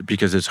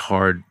because it's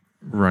hard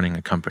running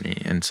a company.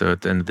 And so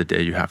at the end of the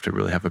day, you have to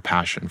really have a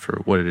passion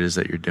for what it is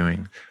that you're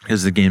doing,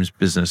 because the games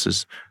business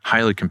is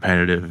highly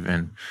competitive,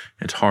 and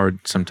it's hard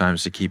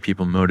sometimes to keep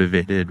people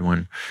motivated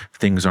when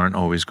things aren't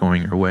always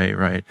going your way,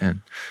 right?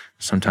 And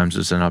sometimes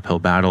it's an uphill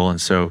battle. And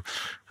so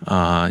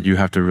you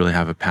have to really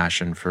have a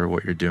passion for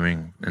what you're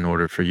doing in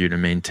order for you to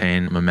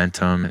maintain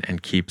momentum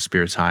and keep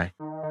spirits high.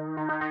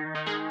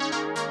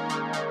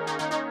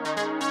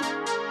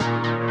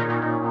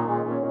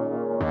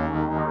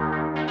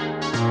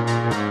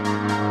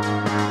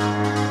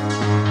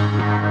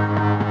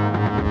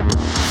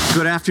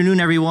 Good afternoon,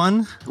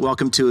 everyone.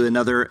 Welcome to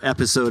another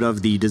episode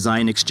of the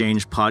Design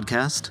Exchange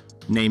podcast.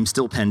 Name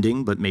still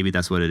pending, but maybe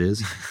that's what it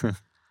is.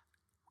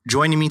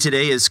 Joining me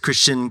today is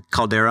Christian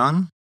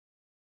Calderon.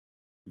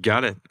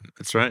 Got it.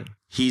 That's right.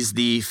 He's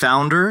the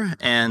founder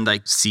and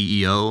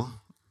CEO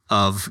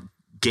of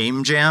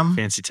Game Jam.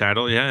 Fancy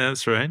title. Yeah,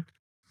 that's right.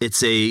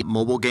 It's a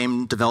mobile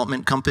game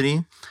development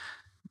company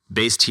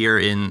based here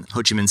in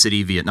Ho Chi Minh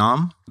City,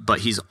 Vietnam.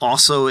 But he's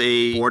also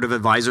a board of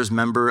advisors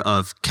member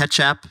of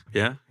Ketchapp.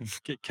 Yeah,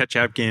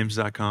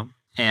 ketchupgames.com.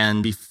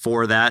 And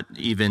before that,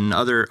 even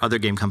other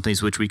game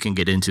companies, which we can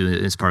get into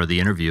as part of the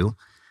interview.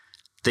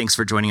 Thanks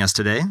for joining us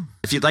today.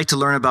 If you'd like to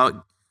learn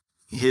about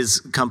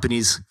his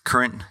company's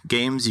current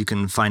games, you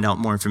can find out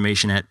more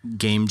information at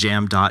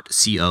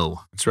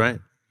gamejam.co. That's right.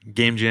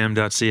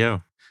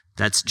 Gamejam.co.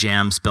 That's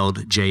jam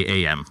spelled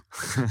J-A-M,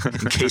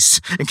 in case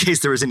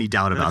there was any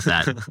doubt about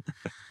that.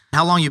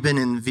 How long you been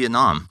in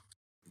Vietnam?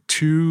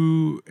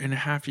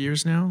 2.5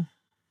 years now.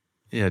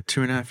 Yeah,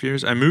 2.5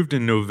 years. I moved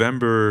in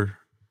November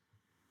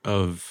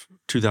of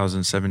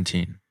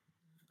 2017.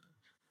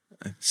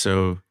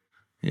 So,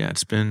 yeah,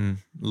 it's been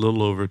a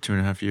little over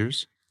 2.5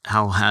 years.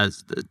 How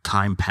has the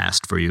time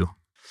passed for you?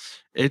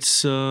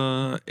 It's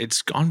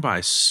gone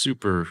by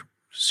super,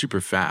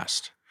 super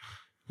fast.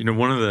 I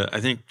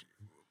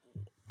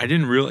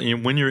didn't really,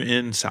 when you're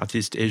in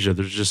Southeast Asia,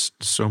 there's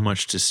just so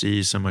much to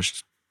see, so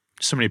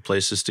many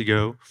places to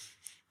go.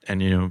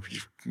 And, you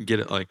can get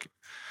it like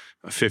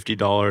a $50 to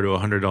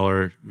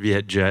 $100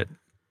 Vietjet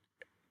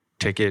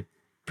ticket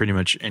pretty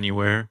much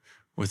anywhere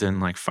within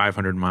like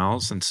 500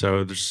 miles. And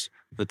so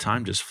the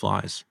time just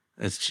flies.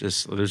 There's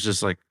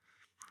just like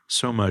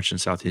so much in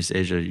Southeast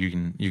Asia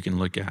you can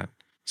look at.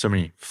 So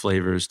many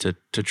flavors to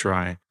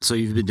try. So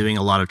you've been doing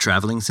a lot of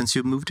traveling since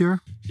you moved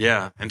here?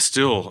 Yeah. And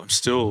I'm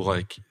still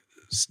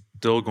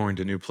going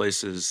to new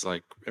places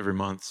like every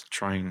month,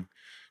 trying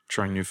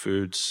new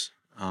foods.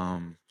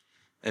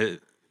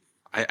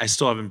 I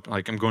still haven't,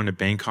 I'm going to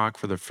Bangkok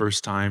for the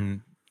first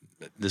time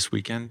this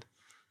weekend.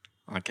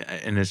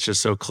 And it's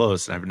just so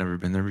close. I've never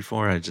been there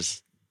before. I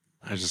just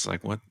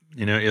like, what,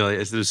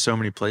 there's so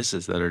many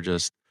places that are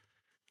just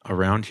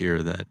around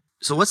here that.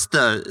 So what's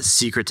the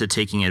secret to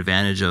taking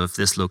advantage of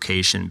this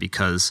location?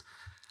 Because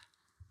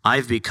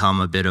I've become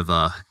a bit of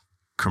a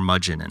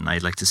curmudgeon and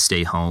I'd like to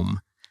stay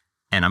home,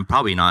 and I'm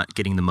probably not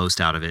getting the most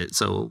out of it.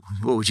 So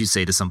what would you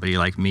say to somebody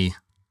like me?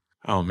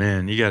 Oh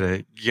man, you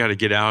gotta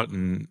get out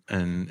and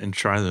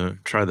try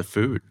the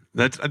food.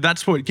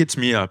 That's what gets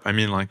me up. I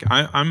mean,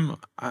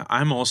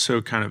 I'm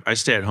also I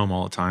stay at home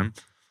all the time,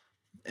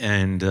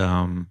 and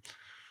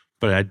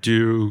but I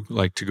do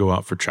like to go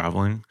out for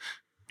traveling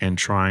and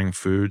trying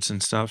foods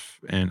and stuff.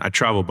 And I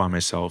travel by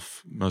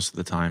myself most of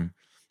the time,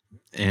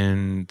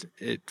 and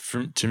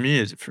to me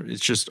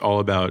it's just all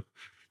about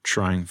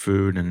trying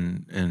food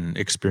and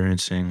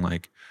experiencing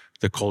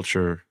the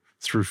culture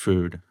through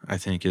food. I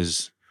think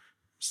is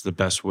the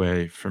best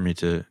way for me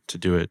to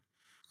do it.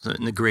 So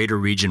in the greater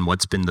region,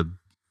 what's been the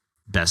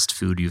best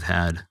food you've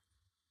had?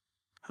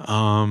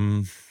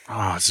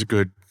 It's a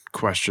good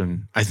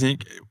question. I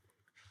think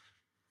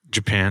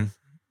Japan.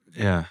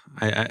 Yeah,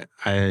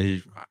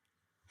 I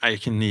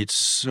can eat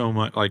so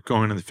much. Like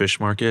going to the fish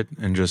market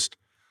and there's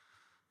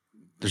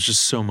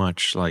just so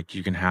much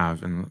you can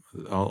have, and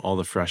all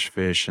the fresh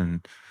fish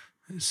and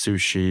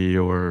sushi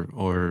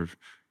or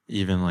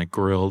even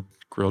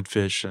grilled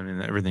fish. I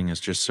mean, everything is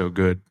just so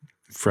good.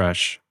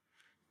 Fresh.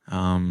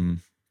 I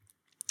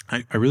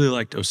really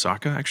liked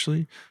Osaka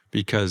actually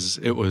because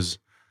it was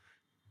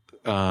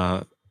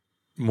more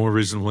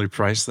reasonably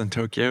priced than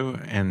Tokyo,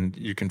 and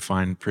you can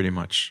find pretty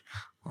much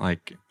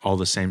all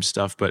the same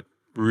stuff, but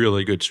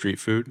really good street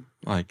food.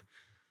 Like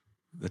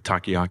the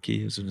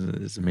takoyaki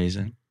is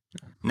amazing.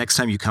 Next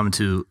time you come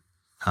to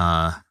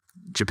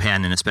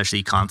Japan, and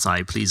especially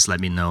Kansai, please let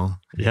me know.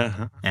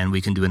 Yeah. And we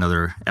can do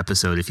another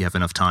episode if you have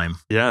enough time.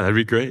 Yeah, that'd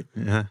be great.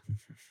 Yeah.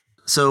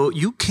 So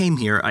you came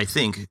here, I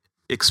think,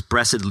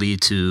 expressly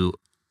to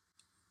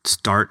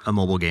start a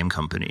mobile game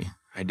company.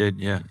 I did,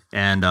 yeah.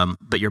 And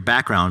but your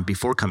background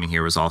before coming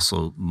here was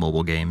also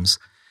mobile games.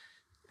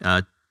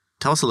 Tell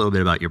us a little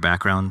bit about your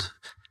background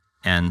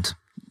and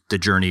the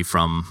journey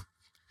from,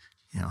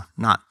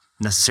 not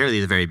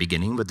necessarily the very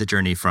beginning, but the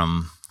journey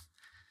from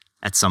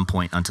at some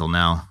point until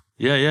now.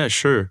 Yeah,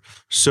 sure.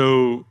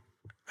 So,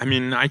 I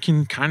mean, I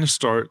can kind of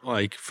start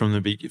from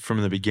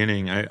the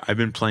beginning. I've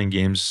been playing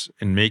games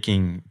and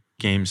making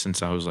games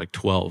since I was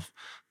 12.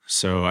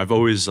 So I've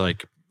always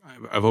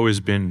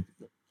been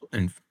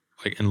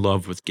like in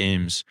love with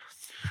games,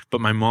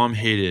 but my mom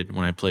hated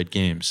when I played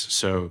games.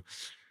 So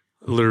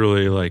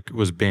literally like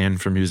was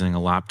banned from using a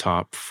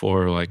laptop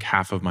for like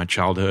half of my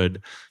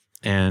childhood.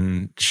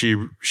 And she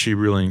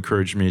really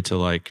encouraged me to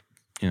like,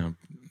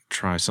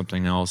 try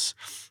something else.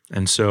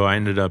 And so I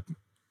ended up,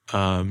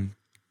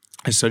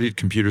 I studied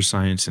computer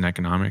science and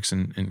economics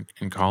in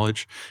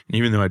college. And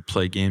even though I'd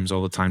play games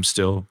all the time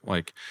still,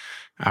 like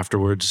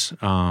afterwards,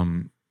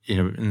 in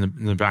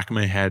the back of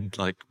my head,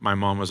 like my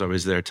mom was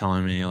always there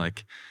telling me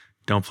like,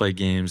 don't play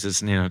games.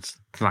 It's not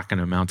going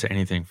to amount to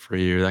anything for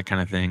you, that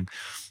kind of thing.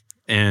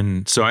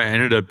 And so I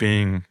ended up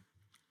being,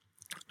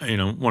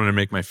 wanted to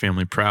make my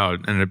family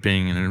proud, ended up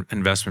being an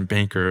investment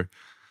banker,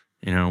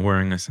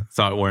 wearing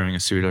a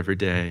suit every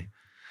day,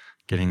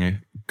 getting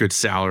a good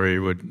salary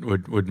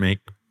would make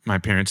my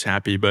parents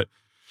happy. But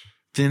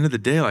at the end of the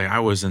day, like I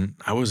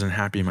wasn't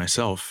happy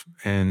myself.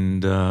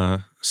 And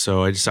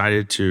so I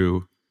decided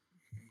to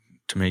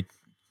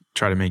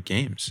try to make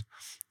games.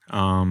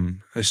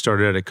 I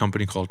started at a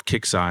company called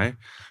Kixeye,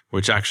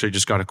 which actually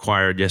just got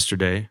acquired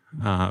yesterday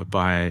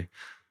by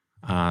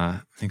I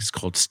think it's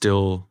called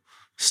Still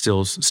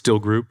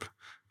Group,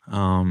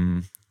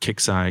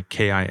 Kixeye,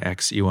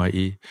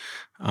 Kixeye,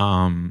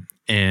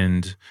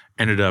 and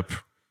ended up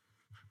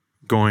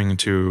going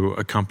to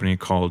a company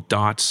called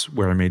Dots,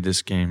 where I made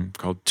this game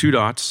called Two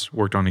Dots.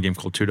 Worked on a game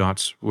called Two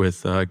Dots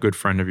with a good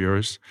friend of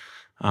yours,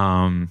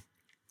 and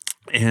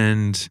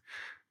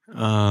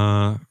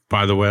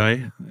by the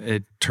way,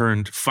 it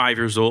turned 5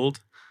 years old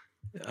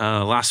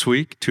last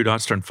week. Two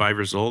Dots turned 5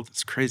 years old.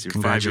 It's crazy.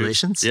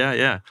 Congratulations.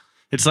 Yeah.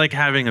 It's like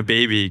having a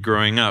baby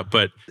growing up,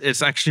 but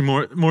it's actually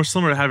more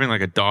similar to having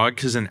like a dog,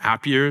 because in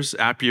app years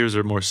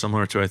are more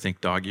similar to, I think,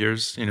 dog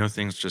years.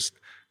 Things just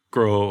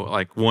grow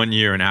like 1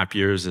 year, and app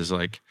years is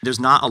like... There's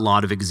not a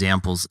lot of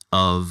examples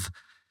of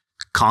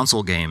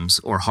console games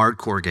or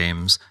hardcore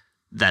games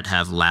that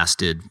have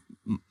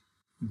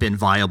been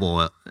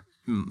viable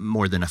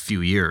more than a few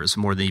years,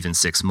 more than even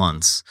 6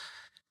 months.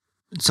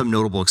 Some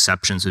notable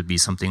exceptions would be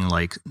something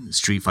like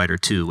Street Fighter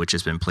 2, which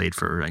has been played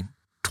for like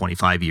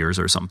 25 years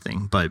or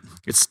something. But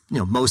it's,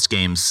 most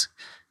games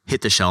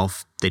hit the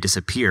shelf, they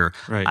disappear.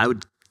 Right. I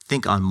would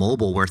think on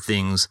mobile, where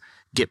things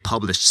get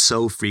published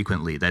so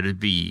frequently, that it'd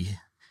be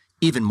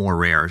even more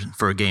rare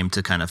for a game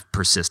to kind of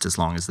persist as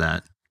long as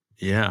that.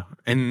 Yeah.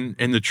 And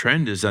the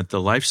trend is that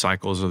the life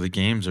cycles of the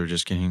games are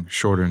just getting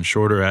shorter and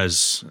shorter,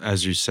 as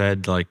you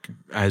said, like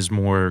as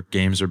more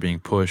games are being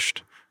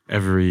pushed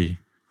every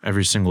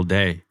single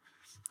day.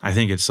 I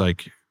think it's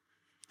like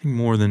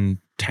more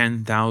than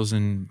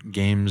 10,000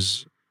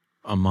 games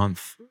a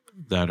month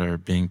that are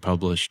being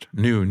published,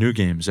 new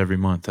games every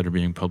month that are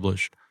being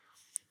published.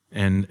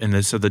 And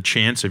so the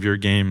chance of your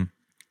game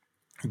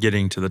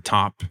getting to the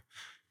top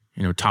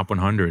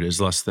 100 is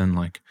less than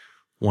like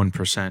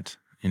 1%.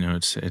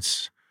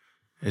 It's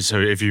so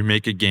if you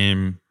make a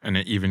game and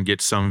it even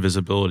gets some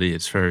visibility,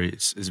 it's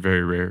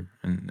very rare.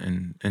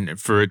 And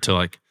for it to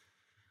like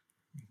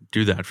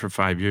do that for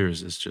 5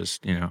 years is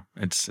just,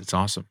 it's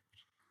awesome.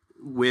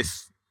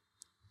 With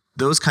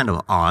those kind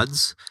of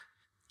odds,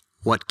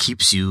 what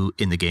keeps you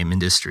in the game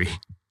industry?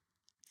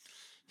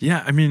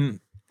 Yeah, I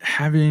mean,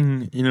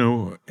 having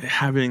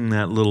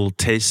that little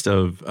taste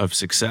of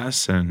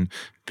success and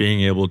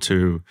being able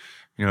to,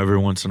 every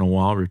once in a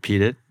while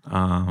repeat it,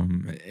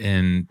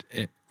 and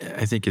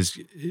I think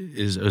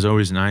is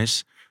always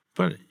nice.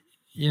 But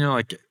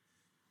like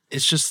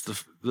it's just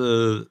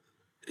the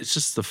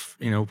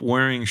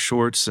wearing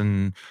shorts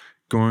and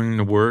going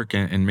to work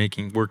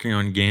and working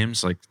on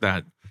games like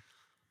that.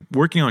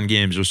 Working on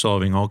games are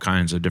solving all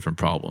kinds of different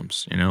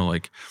problems,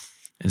 like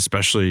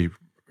especially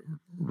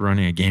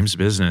running a games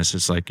business.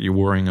 It's like you're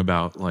worrying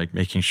about like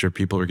making sure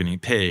people are getting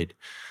paid,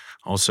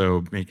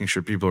 also making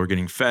sure people are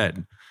getting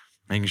fed,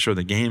 making sure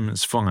the game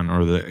is fun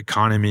or the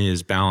economy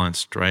is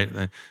balanced, right?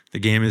 The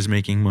game is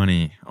making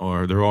money,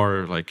 or there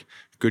are like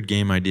good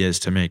game ideas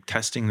to make,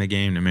 testing the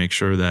game to make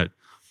sure that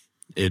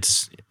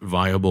it's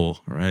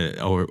viable, right?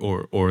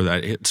 Or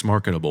that it's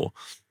marketable.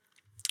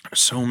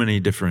 So many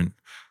different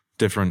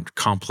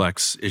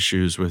complex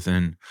issues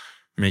within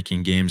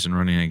making games and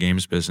running a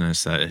games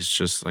business that it's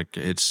just like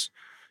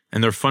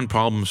and they're fun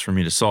problems for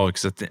me to solve,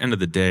 because at the end of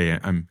the day,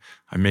 I'm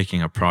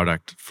making a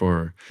product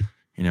for,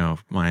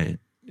 my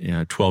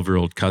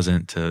 12-year-old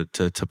cousin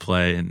to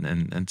play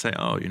and say,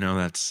 oh,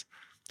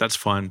 that's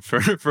fun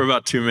for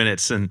about 2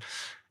 minutes.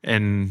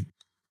 And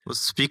well,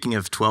 speaking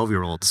of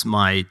 12-year-olds,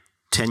 my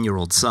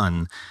 10-year-old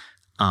son,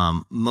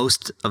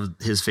 most of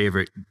his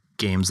favorite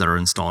games that are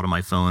installed on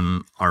my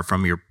phone are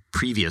from your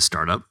previous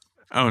startup.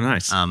 Oh,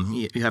 nice.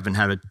 You haven't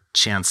had a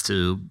chance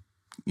to,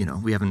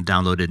 we haven't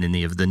downloaded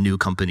any of the new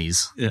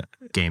company's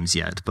games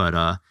yet.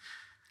 But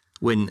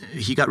when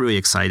he got really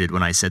excited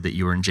when I said that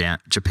you were in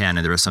Japan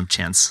and there was some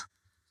chance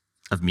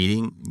of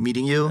meeting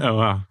you. Oh,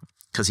 wow.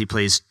 Because he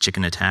plays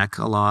Chicken Attack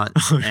a lot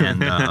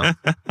and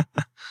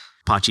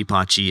Pachi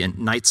Pachi and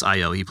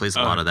Knights.io. He plays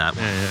a lot of that.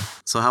 Yeah.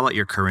 So how about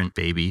your current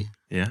baby?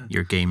 Yeah.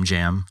 Your Game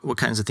Jam? What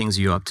kinds of things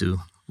are you up to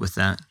with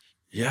that?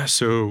 Yeah,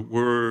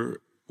 so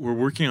we're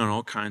working on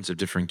all kinds of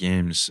different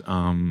games.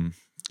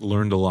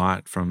 Learned a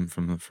lot from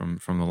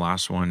the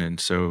last one, and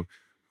so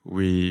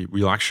we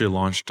actually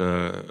launched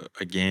a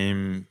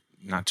game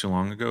not too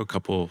long ago,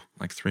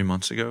 3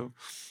 months ago,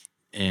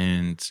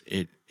 and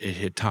it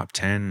hit top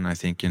 10, I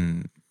think,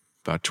 in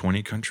about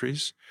 20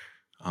 countries.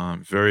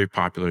 Very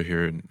popular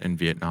here in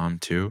Vietnam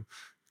too,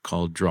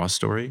 called Draw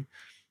Story,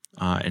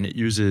 and it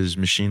uses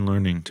machine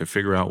learning to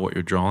figure out what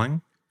you're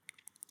drawing,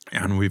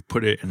 and we've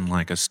put it in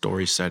like a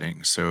story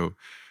setting. So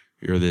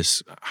you're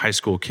this high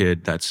school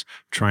kid that's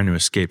trying to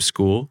escape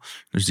school.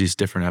 There's these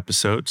different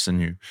episodes, and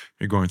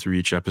you're going through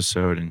each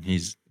episode, and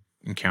he's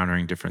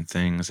encountering different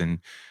things, and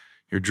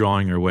you're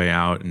drawing your way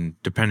out. And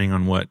depending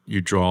on what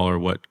you draw or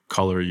what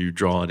color you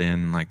draw it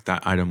in, like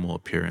that item will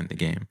appear in the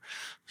game.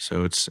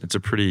 So it's a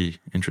pretty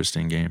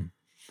interesting game.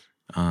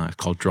 It's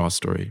called Draw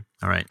Story.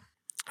 All right.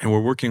 And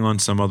we're working on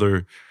some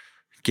other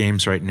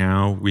games right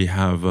now. We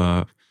have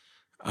a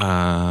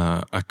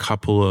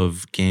couple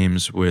of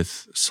games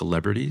with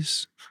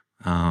celebrities.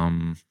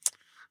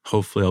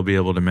 Hopefully I'll be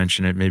able to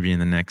mention it maybe in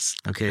the next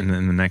in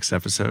the next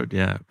episode.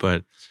 Yeah.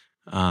 But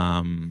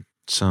a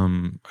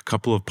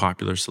couple of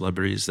popular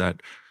celebrities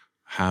that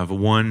have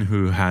one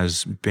who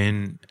has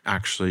been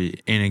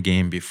actually in a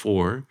game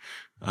before,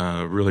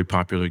 a really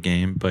popular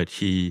game, but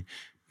he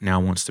now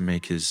wants to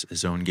make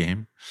his own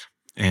game.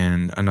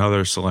 And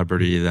another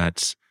celebrity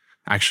that's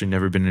actually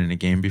never been in a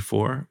game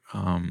before.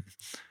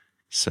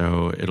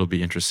 So it'll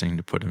be interesting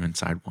to put him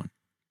inside one.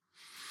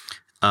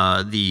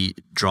 The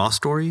Draw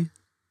Story,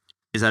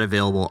 is that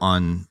available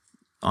on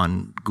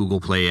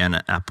Google Play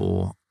and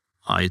Apple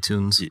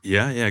iTunes?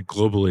 Yeah,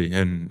 globally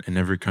and in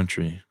every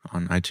country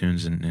on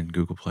iTunes and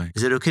Google Play.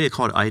 Is it okay to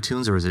call it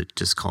iTunes, or is it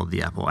just called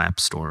the Apple App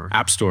Store?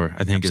 App Store,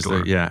 I think,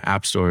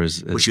 App Store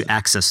is which you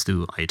access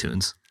through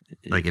iTunes,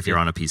 like if you're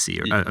on a PC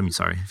or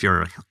if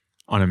you're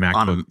on a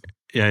MacBook.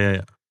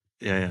 Yeah.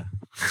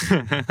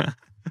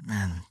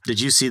 Man, did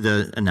you see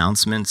the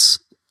announcements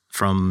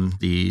from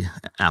the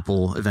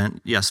Apple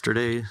event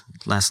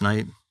last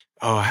night?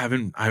 Oh, I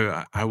haven't.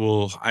 I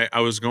will. I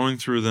was going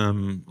through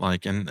them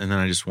and then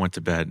I just went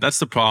to bed. That's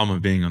the problem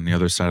of being on the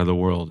other side of the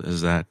world,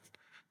 is that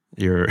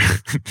you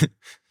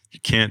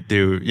can't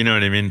do, you know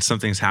what I mean?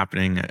 Something's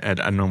happening at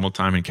a normal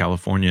time in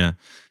California.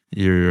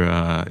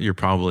 You're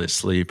probably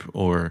asleep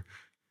or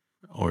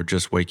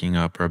just waking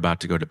up or about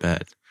to go to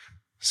bed.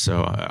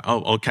 So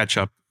I'll catch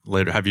up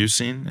later. Have you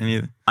seen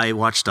any? I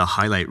watched a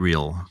highlight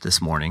reel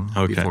this morning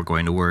before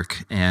going to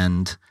work,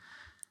 and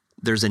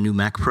there's a new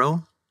Mac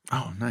Pro.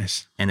 Oh,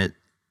 nice. And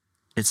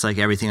it's like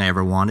everything I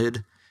ever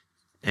wanted,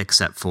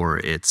 except for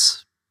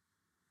its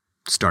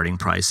starting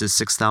price is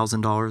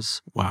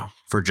 $6,000. Wow.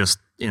 For just,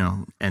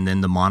 and then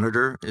the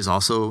monitor is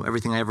also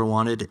everything I ever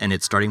wanted, and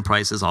its starting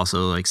price is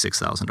also like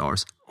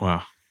 $6,000.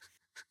 Wow.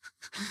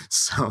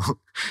 So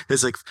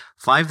it's like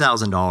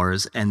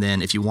 $5,000, and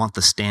then if you want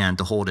the stand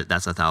to hold it,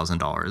 that's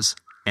 $1,000.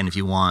 And if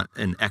you want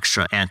an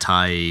extra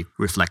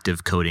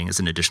anti-reflective coating, it's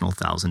an additional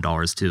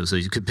 $1,000 too. So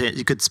you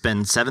could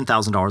spend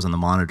 $7,000 on the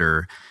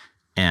monitor,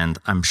 and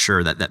I'm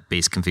sure that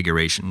base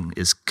configuration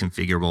is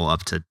configurable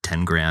up to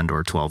 $10,000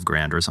 or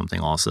 $12,000 or something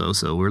also.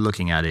 So we're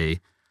looking at a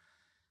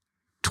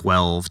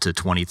 $12,000 to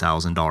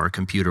 $20,000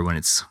 computer when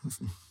it's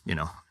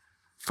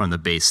from the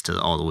base to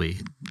all the way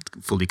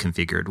fully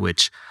configured.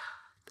 Which,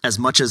 as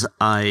much as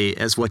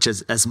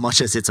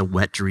it's a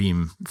wet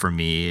dream for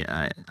me,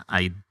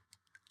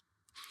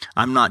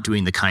 I'm not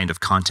doing the kind of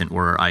content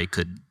where I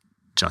could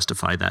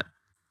justify that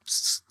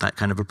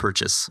kind of a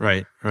purchase.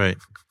 Right.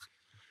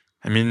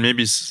 I mean,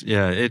 maybe,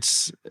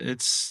 it's.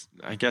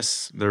 I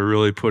guess they're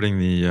really putting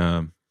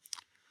the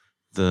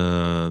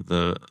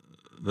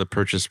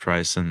purchase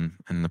price and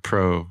the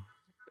Pro.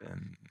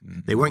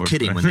 They weren't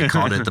kidding when they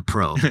called it the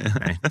Pro.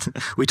 Right?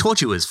 We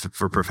told you it was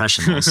for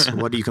professionals.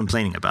 What are you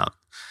complaining about?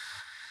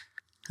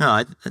 No,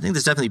 I think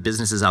there's definitely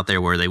businesses out there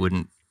where they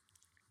wouldn't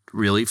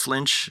really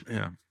flinch.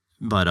 Yeah.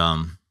 But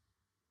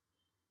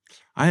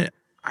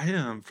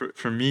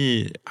for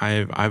me,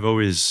 I've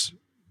always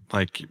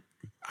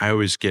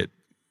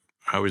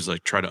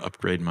try to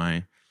upgrade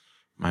my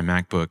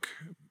MacBook,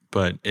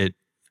 but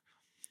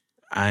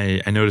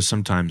I notice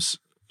sometimes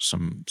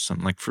some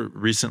for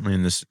recently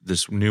in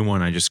this new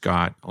one I just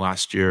got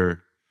last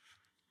year,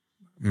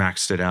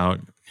 maxed it out,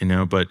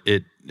 but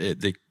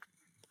the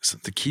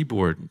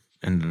keyboard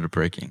ended up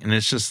breaking, and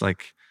it's just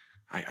like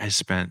I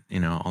spent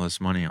all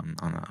this money on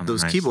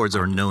those keyboards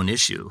are a known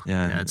issue.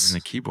 Yeah, and the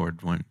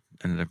keyboard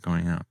ended up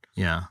going out.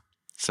 Yeah,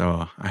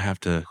 so I have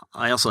to.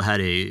 I also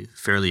had a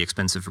fairly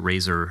expensive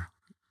Razer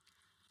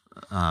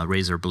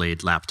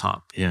Blade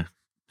laptop. Yeah,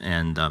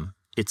 and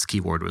its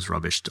keyboard was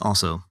rubbish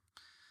also.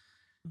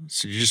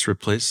 So you just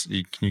replace?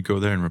 Can you go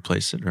there and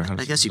replace it, or how?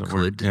 I guess you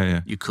could.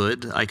 Yeah. You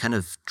could. I kind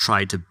of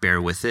tried to bear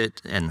with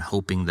it and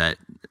hoping that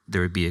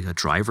there would be a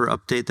driver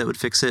update that would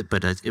fix it,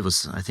 but it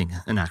was, I think,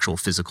 an actual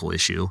physical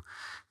issue,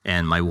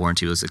 and my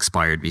warranty was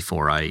expired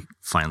before I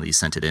finally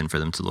sent it in for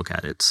them to look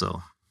at it.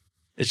 So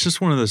it's just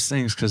one of those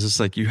things, because it's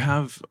like you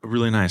have a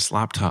really nice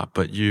laptop,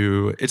 but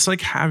it's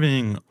like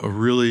having a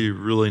really,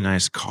 really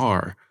nice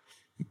car,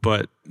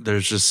 but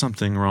there's just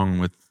something wrong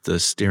with the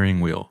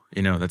steering wheel.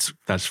 You know,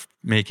 that's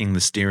making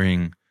the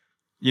steering.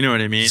 You know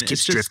what I mean? Just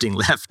keeps drifting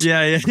left.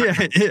 Yeah.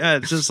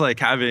 It's just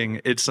like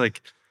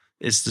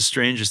it's the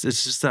strangest.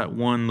 It's just that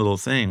one little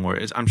thing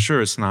where I'm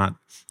sure it's not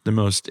the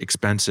most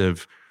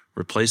expensive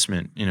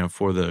replacement, you know,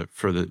 for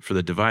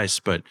the device,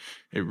 but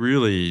it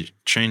really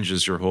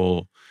changes your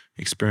whole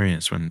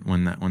experience when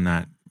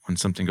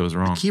something goes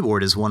wrong. The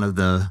keyboard is one of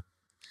the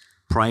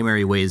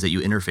primary ways that you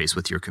interface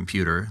with your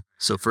computer.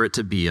 So for it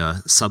to be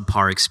a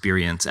subpar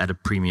experience at a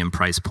premium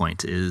price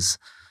point is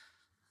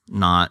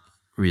not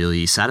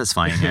really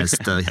satisfying as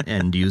the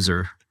end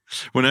user.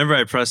 Whenever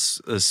I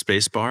press a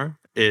space bar,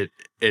 it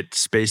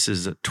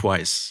spaces it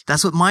twice.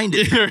 That's what mine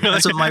did. Really?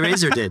 That's what my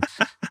Razor did.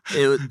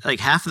 It would, like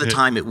half of the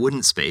time it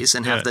wouldn't space,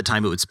 and half of the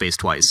time it would space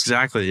twice.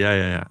 Exactly.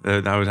 Yeah.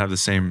 I would have the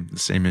same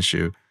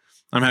issue.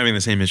 I'm having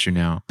the same issue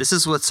now. This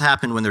is what's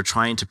happened when they're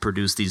trying to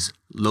produce these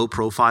low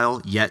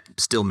profile yet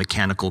still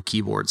mechanical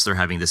keyboards. They're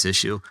having this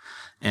issue.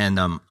 And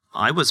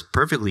I was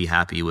perfectly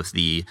happy with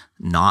the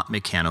not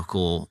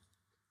mechanical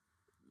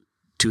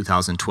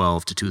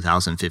 2012 to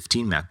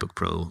 2015 MacBook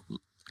Pro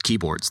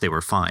keyboards. They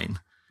were fine.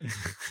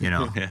 You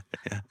know,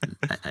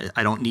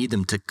 I don't need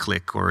them to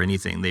click or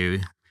anything. They,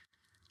 you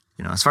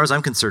know, as far as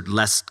I'm concerned,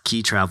 less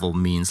key travel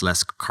means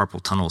less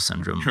carpal tunnel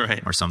syndrome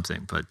or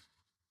something. But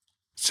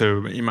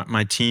so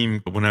my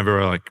team,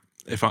 whenever like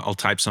if I'll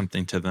type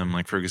something to them,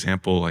 like for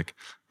example, like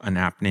an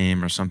app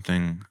name or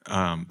something,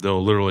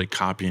 they'll literally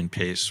copy and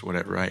paste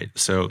whatever. Right.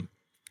 So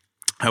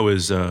I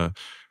was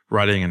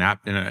writing an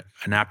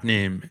app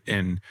name,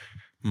 and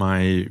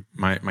my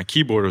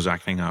keyboard was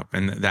acting up,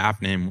 and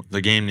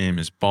the game name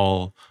is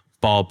ball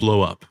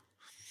blow up.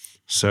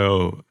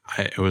 So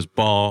it was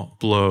ball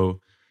blow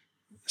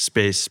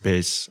space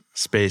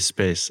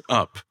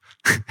up.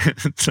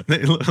 So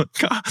they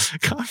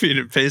copied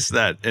and pasted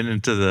that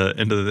into the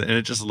and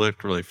it just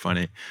looked really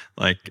funny.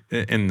 Like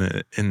in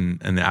the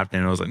app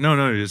name, I was like,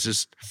 no, it's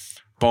just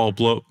ball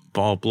blow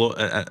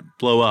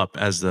up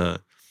as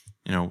the,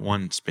 you know,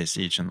 one space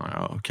each, and like,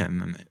 oh, okay, and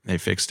then they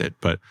fixed it.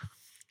 But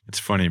it's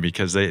funny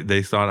because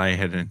they thought I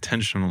had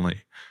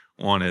intentionally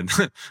wanted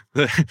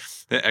the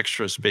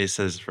extra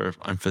spaces for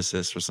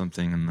emphasis or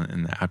something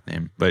in the app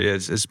name. But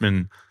it's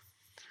been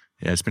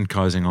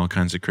causing all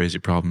kinds of crazy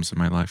problems in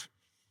my life.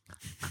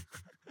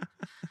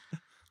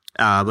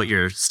 But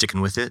you're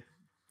sticking with it?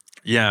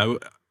 Yeah,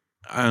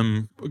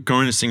 I'm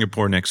going to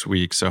Singapore next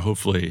week, so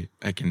hopefully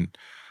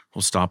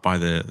we'll stop by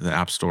the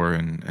app store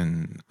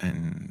and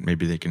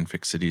maybe they can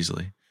fix it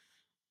easily.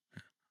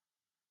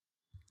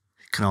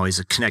 Can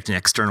always connect an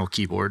external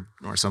keyboard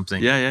or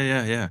something.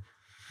 Yeah.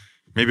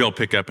 Maybe I'll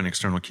pick up an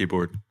external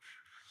keyboard.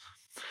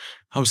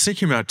 I was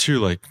thinking about too,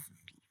 like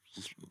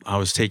I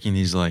was taking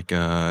these like,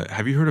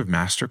 have you heard of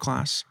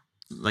Masterclass?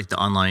 Like the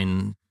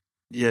online.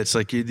 Yeah, it's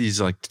like these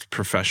like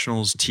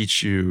professionals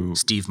teach you.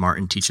 Steve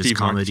Martin teaches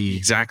comedy.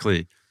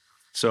 Exactly.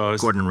 So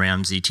Gordon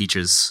Ramsay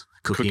teaches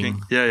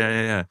cooking.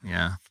 Yeah.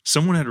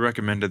 Someone had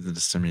recommended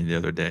this to me the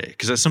other day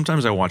because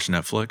sometimes I watch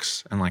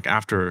Netflix, and like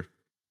after,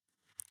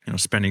 you know,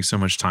 spending so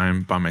much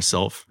time by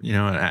myself, you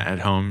know, at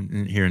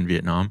home here in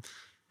Vietnam,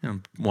 you know,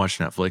 watch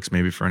Netflix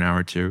maybe for an hour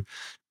or two,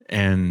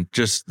 and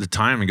just the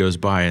time goes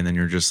by, and then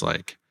you're just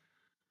like,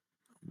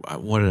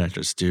 what did I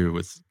just do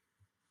with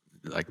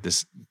like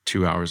this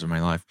 2 hours of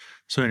my life?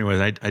 So anyways,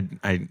 I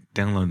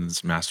downloaded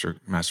this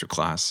master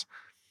class,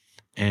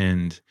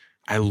 and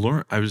I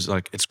was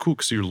like, it's cool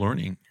because you're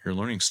learning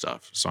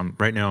stuff. So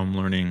right now I'm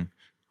learning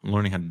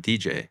how to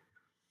DJ,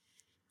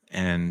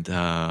 and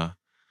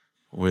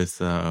with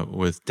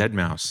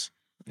deadmau5.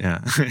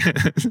 Yeah.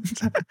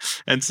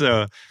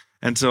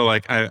 and so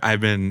like I've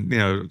been, you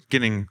know,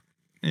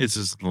 it's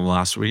just the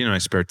last week, you know, I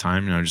spare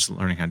time, you know, just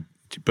learning how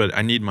to, but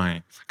I need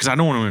because I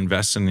don't want to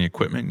invest in the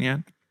equipment yet.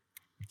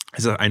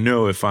 So I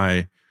know it's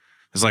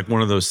like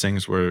one of those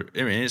things where,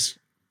 I mean,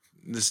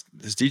 this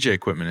DJ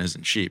equipment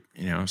isn't cheap,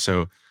 you know?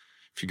 So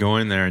if you go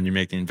in there and you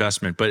make the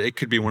investment, but it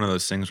could be one of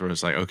those things where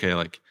it's like, okay,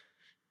 like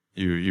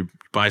you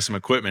buy some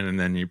equipment and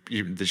then you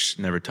just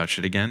never touch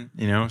it again,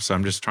 you know? So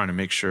I'm just trying to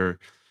make sure.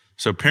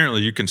 So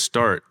apparently you can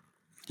start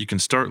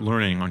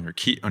learning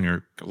on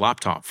your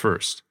laptop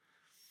first,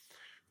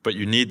 but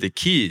you need the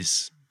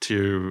keys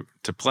to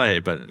play.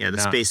 But yeah, the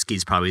space key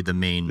is probably the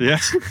main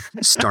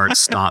start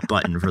stop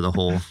button for the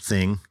whole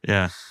thing.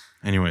 Yeah.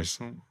 Anyways.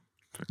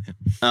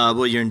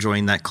 Well, you're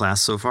enjoying that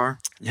class so far?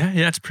 Yeah,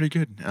 it's pretty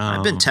good.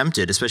 I've been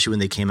tempted, especially when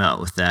they came out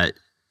with that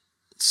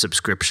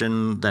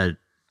subscription that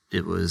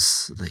it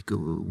was like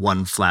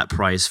one flat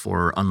price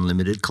for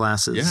unlimited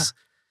classes. Yeah.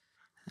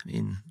 I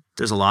mean,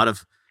 there's a lot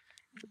of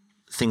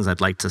things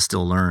I'd like to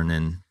still learn,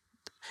 and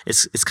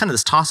it's kind of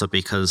this toss-up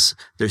because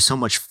there's so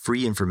much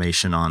free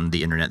information on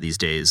the internet these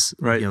days.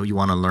 Right. You know, you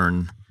want to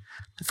learn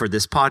for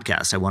this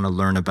podcast. I want to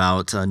learn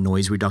about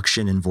noise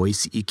reduction and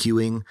voice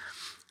EQing,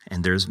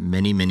 and there's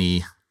many,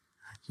 many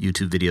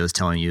YouTube videos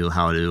telling you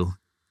how to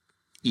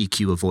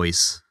EQ a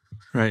voice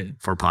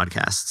for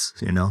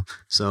podcasts, you know?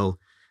 So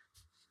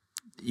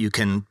you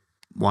can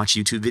watch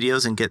YouTube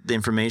videos and get the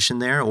information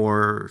there,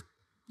 or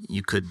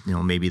you could,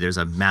 maybe there's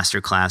a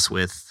master class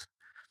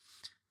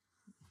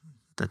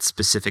that's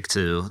specific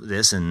to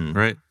this. And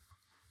right.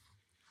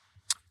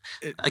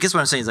 I guess what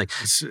I'm saying is like,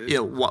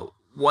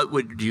 what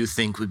would you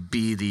think would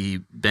be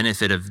the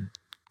benefit of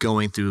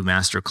going through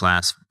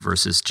masterclass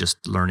versus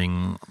just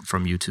learning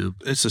from YouTube?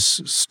 It's a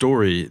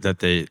story that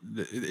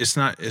it's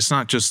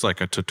not just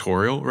like a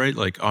tutorial, right?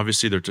 Like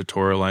obviously they're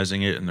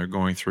tutorializing it and they're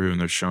going through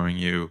and they're showing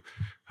you,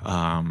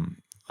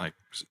 like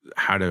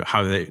how do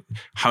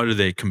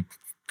they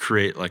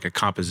create like a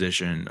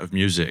composition of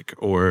music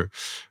or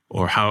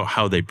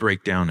how they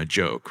break down a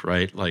joke,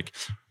 right? Like,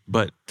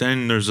 but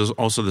then there's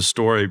also the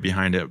story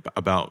behind it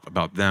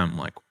about them,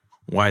 like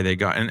why they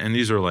got, and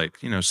these are like,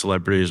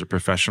 celebrities or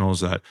professionals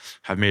that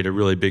have made a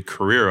really big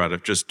career out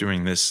of just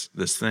doing this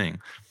thing.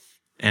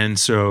 And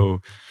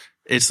so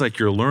it's like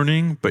you're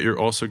learning, but you're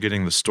also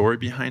getting the story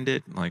behind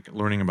it, like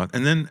learning about,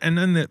 and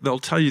then they'll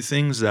tell you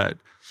things that,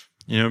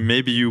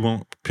 maybe you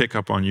won't pick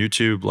up on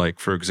YouTube. Like,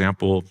 for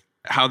example,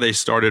 how they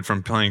started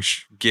from playing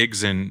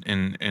gigs in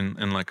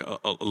like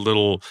a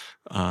little,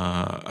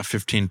 a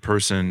 15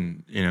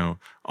 person,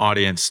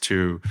 audience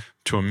to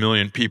 1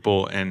 million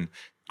people. And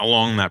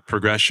along that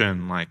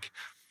progression, like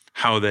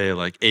how they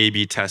like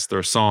A/B test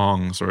their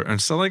songs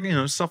and so like,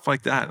 stuff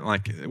like that,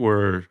 like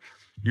where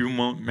you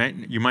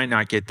might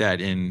not get that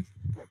in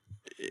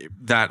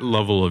that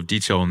level of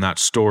detail in that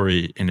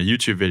story in a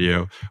YouTube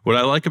video. What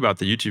I like about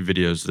the YouTube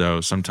videos though,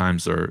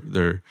 sometimes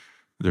they're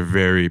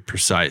very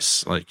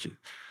precise. Like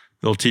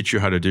they'll teach you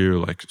how to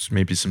do like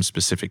maybe some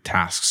specific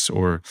tasks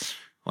or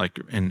like,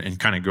 and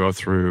kind of go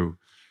through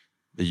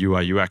the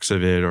UI UX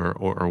of it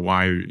or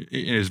why it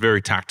is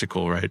very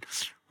tactical, right?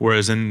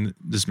 Whereas in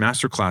this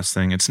masterclass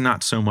thing, it's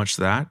not so much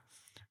that,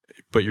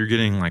 but you're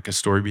getting like a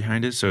story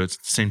behind it. So it's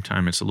at the same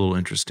time, it's a little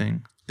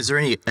interesting. Is there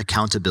any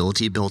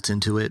accountability built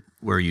into it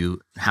where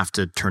you have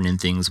to turn in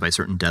things by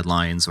certain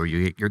deadlines or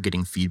you're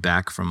getting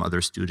feedback from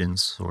other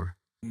students or?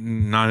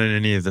 Not in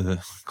any of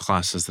the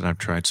classes that I've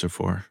tried so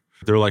far.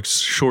 They're like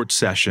short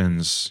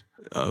sessions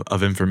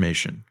of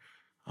information,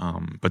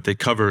 but they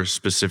cover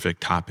specific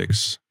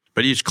topics.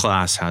 But each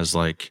class has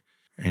like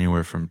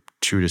anywhere from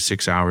 2 to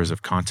 6 hours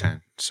of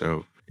content.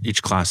 So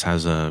each class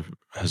has a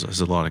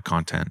lot of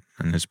content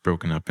and it's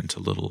broken up into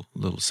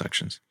little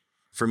sections.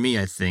 For me,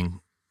 I think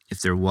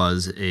if there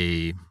was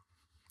you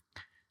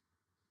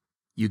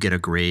get a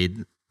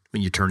grade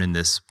when you turn in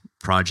this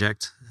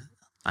project,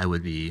 I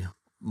would be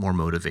more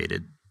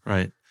motivated.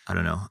 Right. I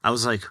don't know. I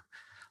was like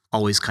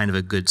always kind of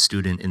a good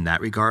student in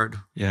that regard.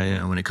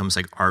 Yeah. When it comes to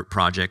like art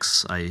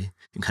projects, I'm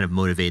kind of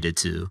motivated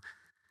to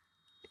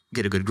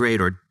get a good grade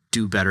or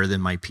do better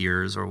than my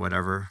peers or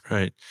whatever.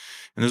 Right.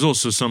 And there's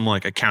also some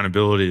like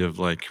accountability of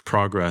like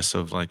progress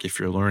of like if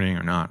you're learning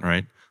or not,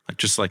 right? Like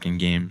just like in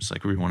games,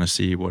 like we want to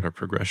see what our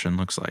progression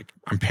looks like.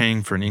 I'm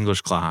paying for an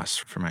English class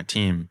for my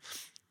team.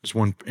 There's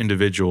one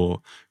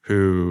individual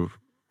who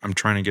I'm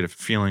trying to get a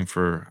feeling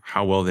for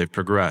how well they've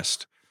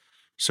progressed.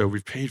 So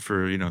we've paid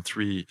for,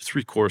 three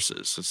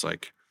courses. It's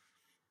like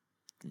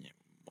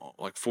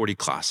 40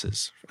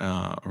 classes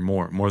or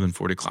more than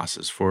 40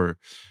 classes for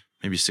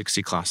maybe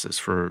 60 classes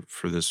for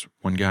this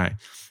one guy.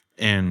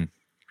 And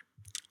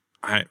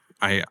I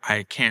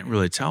can't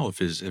really tell if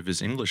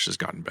his English has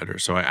gotten better.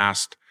 So I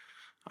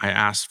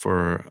asked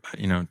for,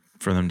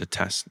 for them to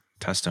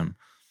test him.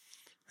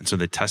 And so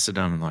they tested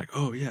him and like,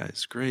 oh yeah,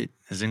 it's great.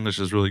 His English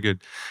is really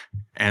good.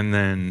 And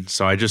then,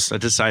 so I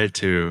decided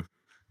to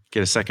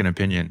get a second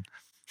opinion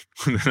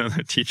with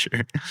another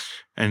teacher.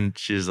 And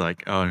she's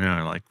like, oh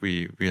no, like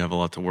we have a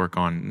lot to work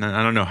on. And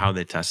I don't know how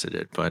they tested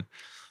it, but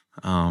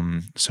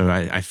so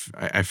I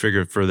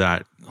figured for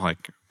that,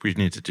 like we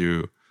need to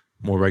do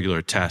more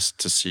regular tests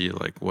to see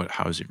like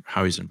how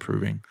he's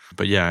improving.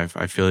 But yeah,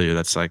 I feel you.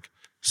 That's like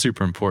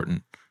super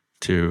important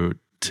to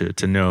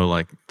know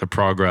like the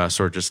progress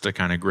or just to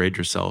kind of grade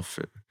yourself,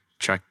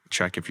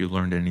 check if you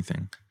learned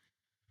anything.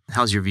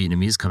 How's your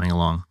Vietnamese coming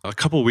along? A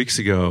couple of weeks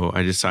ago,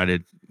 I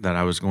decided that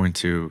I was going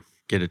to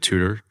get a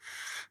tutor.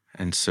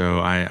 And so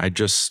I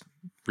just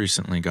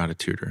recently got a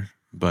tutor,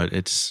 but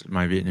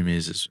my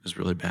Vietnamese is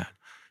really bad.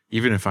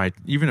 Even if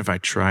I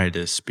try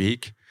to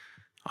speak,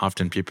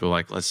 often people are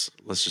like, let's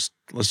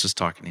just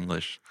talk in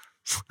English.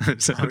 So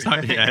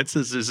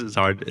it's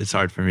hard. It's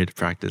hard for me to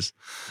practice.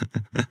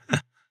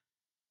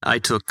 I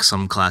took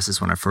some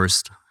classes when I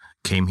first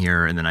came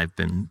here, and then I've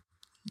been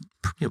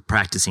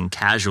practicing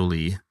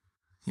casually,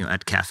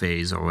 at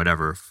cafes or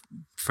whatever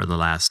for the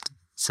last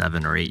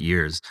 7 or 8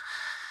 years.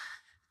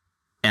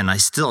 And I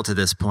still, to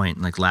this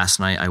point, like last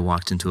night, I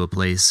walked into a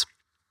place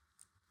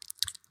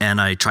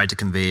and I tried to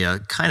convey a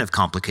kind of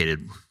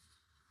complicated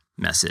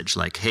message,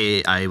 like,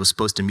 hey, I was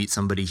supposed to meet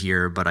somebody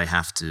here, but I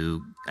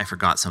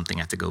forgot something.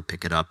 I have to go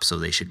pick it up, so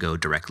they should go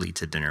directly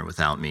to dinner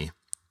without me.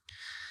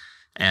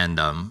 And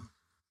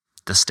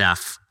the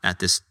staff at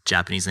this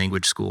Japanese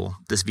language school,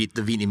 the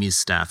Vietnamese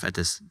staff at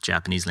this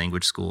Japanese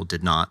language school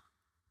did not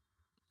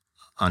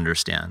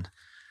understand.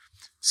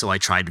 So I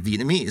tried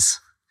Vietnamese,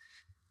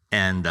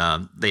 and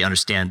they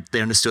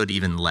understood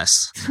even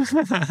less.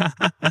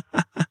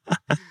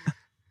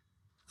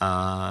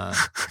 Uh,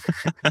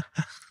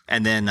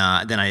 and then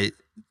I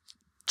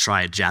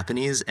tried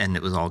Japanese, and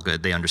it was all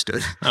good. They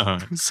understood. Oh.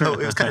 So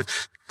it was kind of,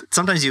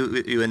 sometimes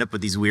you end up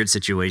with these weird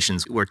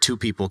situations where two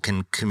people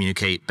can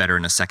communicate better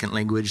in a second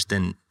language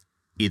than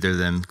either of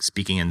them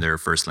speaking in their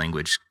first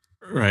language.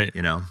 Right.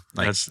 You know,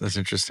 like That's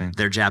interesting.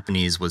 their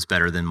Japanese was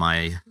better than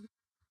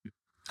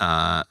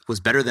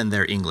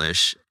their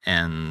English,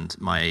 and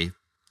my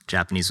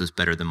Japanese was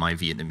better than my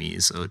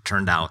Vietnamese. So it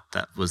turned out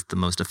that was the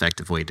most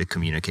effective way to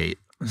communicate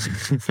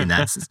in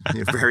that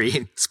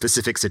very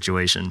specific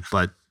situation.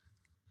 But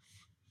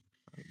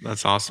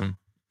That's awesome.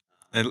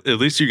 At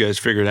least you guys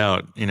figured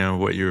out,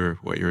 what you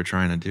were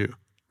trying to do.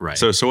 right.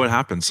 So what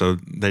happened? So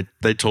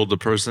they told the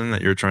person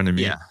that you were trying to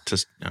meet. Yeah.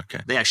 Okay.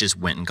 They actually just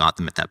went and got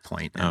them at that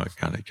point. Oh,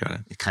 got it.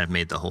 It kind of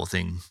made the whole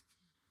thing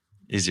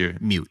Easier.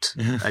 mute.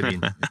 I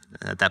mean,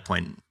 at that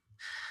point,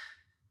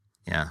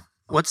 yeah.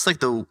 What's like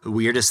the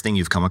weirdest thing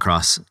you've come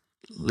across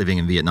living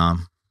in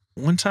Vietnam?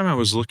 One time I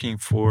was looking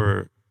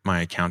for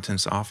my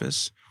accountant's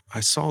office. I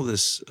saw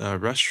this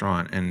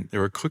restaurant and they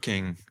were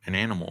cooking an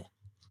animal.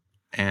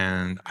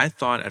 And I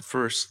thought at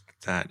first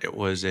that it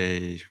was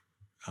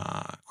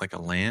like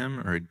a lamb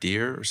or a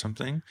deer or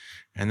something.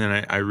 And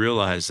then I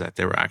realized that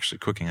they were actually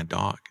cooking a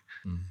dog.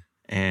 Mm.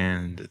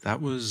 And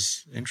that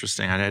was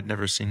interesting. I had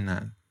never seen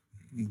that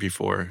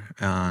before.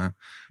 Yeah,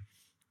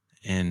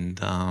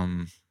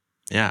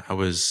 I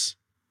was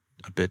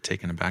a bit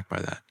taken aback by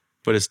that.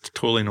 But it's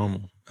totally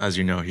normal, as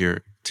you know,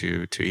 here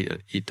to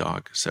eat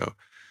dog. So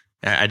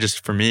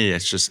for me,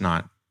 it's just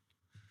not.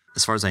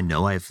 As far as I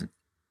know, I've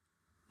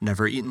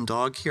never eaten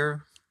dog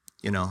here,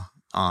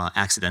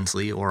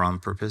 accidentally or on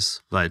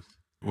purpose. But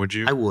Would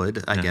you? I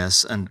would, I Yeah.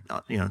 guess. And,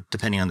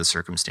 depending on the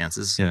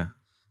circumstances, Yeah,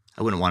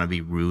 I wouldn't want to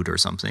be rude or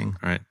something.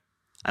 right.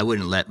 I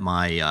wouldn't let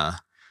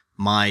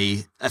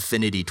my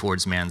affinity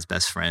towards man's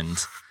best friend,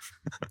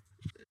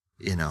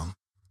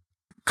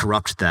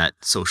 corrupt that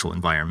social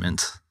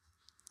environment.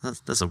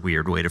 That's a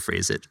weird way to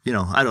phrase it.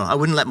 I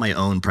wouldn't let my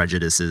own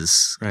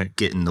prejudices Right.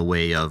 get in the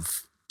way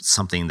of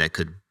something that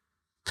could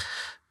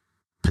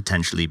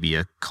potentially be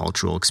a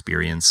cultural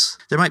experience.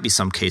 There might be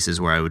some cases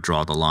where I would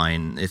draw the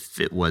line if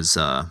it was,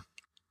 I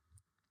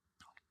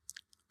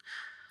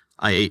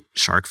ate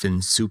shark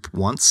fin soup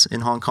once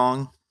in Hong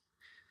Kong,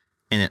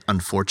 and it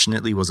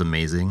unfortunately was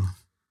amazing.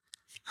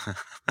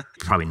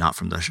 Probably not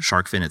from the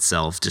shark fin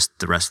itself, just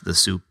the rest of the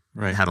soup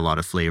Right. had a lot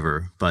of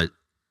flavor. But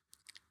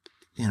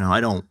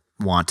I don't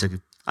want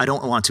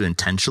to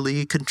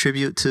intentionally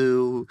contribute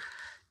to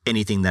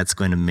anything that's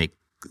going to make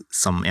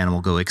some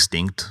animal go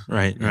extinct.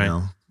 Right. You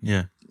know,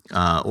 Yeah.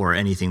 or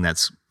anything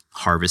that's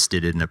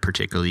harvested in a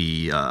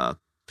particularly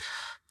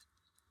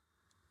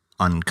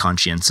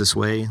unconscientious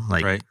way,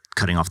 like Right.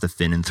 cutting off the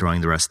fin and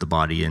throwing the rest of the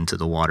body into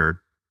the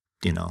water.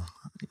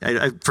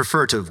 I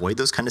prefer to avoid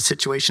those kind of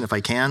situations if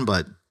I can,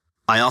 but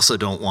I also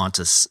don't want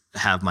to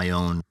have my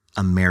own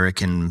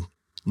American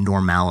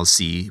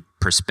normalcy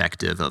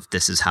perspective of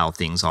this is how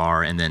things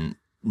are, and then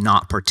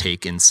not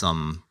partake in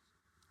some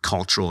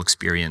cultural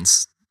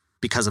experience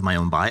because of my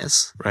own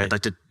bias. Right. I'd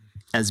like to,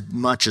 as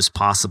much as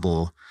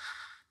possible,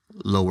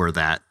 lower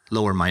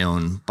my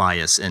own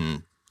bias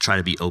and try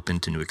to be open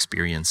to new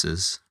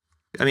experiences.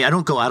 I mean, I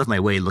don't go out of my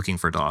way looking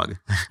for dog.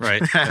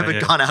 Right. I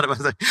haven't gone out of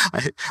my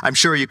way. I'm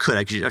sure you could.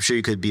 I'm sure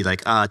you could be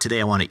like,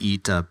 today I want to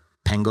eat a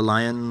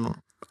pangolin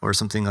or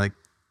something like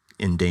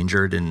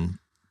endangered and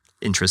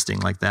interesting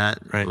like that.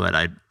 Right. But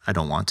I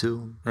don't want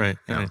to. Right.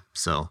 Right.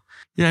 So.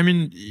 Yeah, I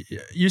mean,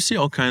 you see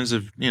all kinds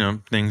of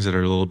things that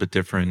are a little bit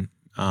different,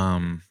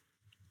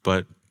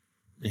 but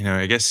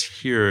I guess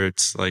here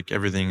it's like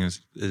everything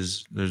is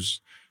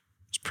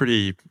it's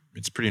pretty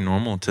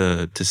normal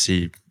to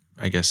see,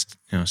 I guess,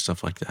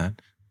 stuff like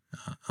that.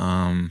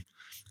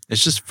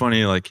 It's just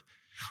funny, like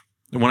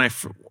when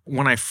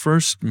I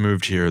first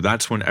moved here,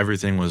 that's when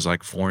everything was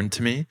like foreign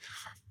to me,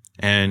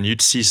 and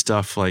you'd see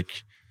stuff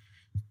like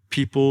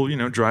people,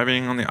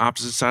 driving on the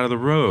opposite side of the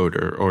road,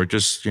 or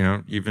just,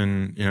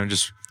 even,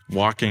 just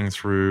walking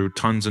through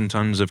tons and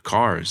tons of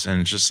cars.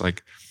 And it's just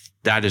like,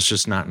 that is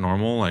just not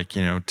normal, like,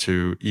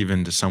 to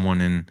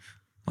someone in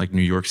like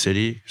New York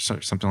City,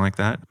 something like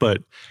that.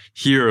 But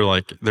here,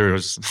 like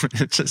it's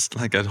just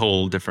like a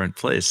whole different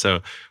place.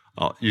 So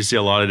you see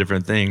a lot of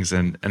different things.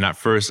 And at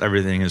first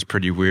everything is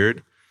pretty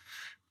weird,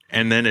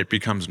 and then it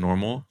becomes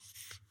normal.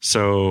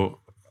 So,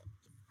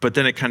 but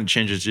then it kind of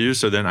changes you.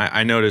 So then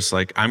I noticed,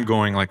 like, I'm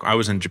going, like, I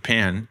was in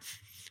Japan,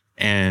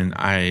 and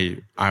I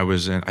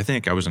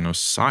think I was in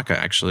Osaka,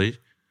 actually.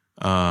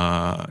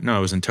 No, I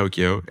was in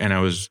Tokyo, and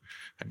I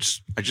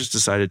just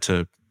decided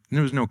to,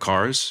 there was no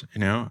cars,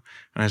 and I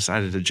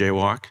decided to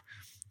jaywalk,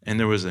 and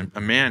there was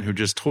a man who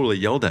just totally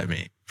yelled at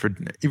me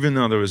even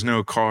though there was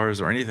no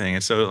cars or anything.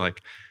 And so,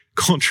 like,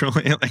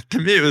 culturally, like, to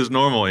me, it was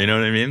normal, you know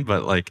what I mean?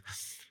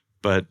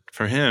 But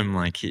for him,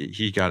 like,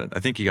 I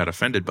think he got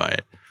offended by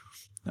it.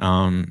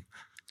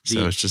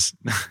 So it's just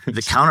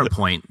The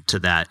counterpoint to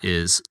that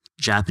is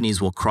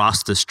Japanese will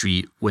cross the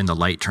street when the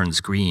light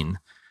turns green,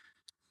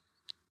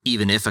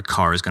 even if a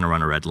car is going to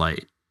run a red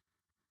light.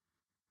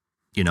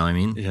 You know what I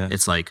mean? Yeah.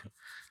 It's like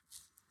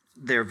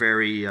they're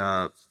very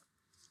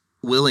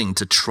willing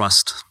to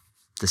trust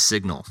the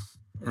signal.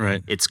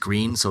 Right. It's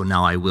green, so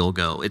now I will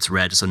go. It's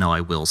red, so now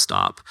I will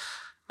stop.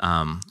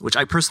 Which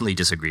I personally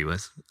disagree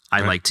with.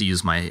 I like to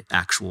use my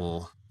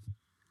actual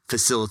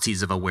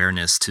facilities of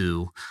awareness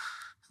to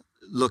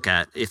look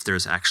at if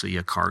there's actually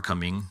a car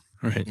coming.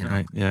 Right. You know?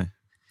 Right. Yeah.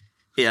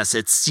 Yes,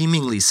 it's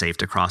seemingly safe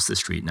to cross the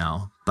street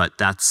now, but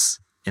that's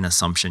an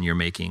assumption you're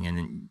making,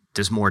 and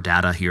there's more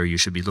data here you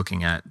should be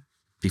looking at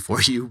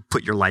before you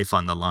put your life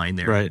on the line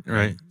there. Right.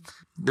 Right.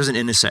 There's an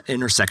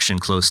intersection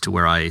close to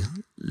where I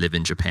live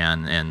in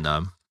Japan, and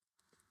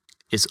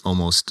it's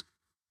almost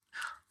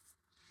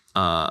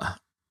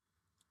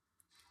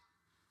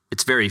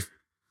it's very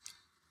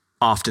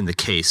often the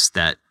case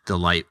that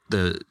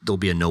there'll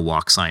be a no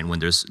walk sign when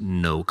there's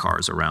no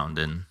cars around,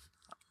 and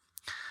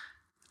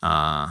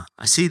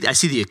I see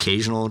the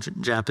occasional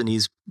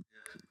Japanese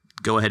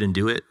go ahead and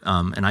do it,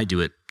 and I do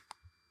it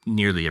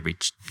nearly every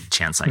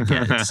chance I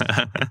get.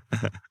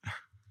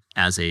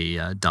 As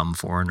a dumb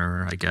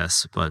foreigner, I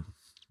guess. But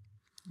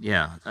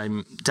yeah,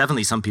 I'm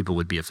definitely, some people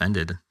would be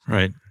offended.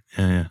 Right.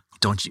 Yeah. Yeah.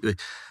 Don't you?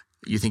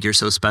 You think you're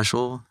so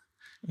special?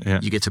 Yeah.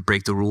 You get to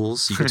break the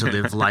rules. You get to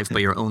live life by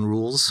your own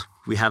rules.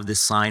 We have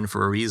this sign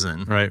for a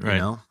reason. Right. Right. You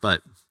know?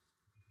 But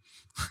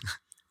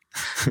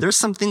there's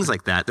some things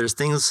like that. There's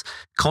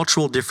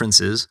cultural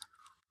differences.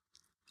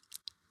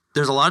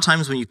 There's a lot of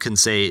times when you can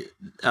say,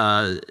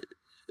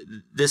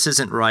 this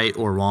isn't right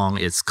or wrong.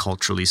 It's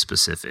culturally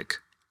specific.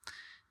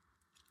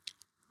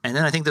 And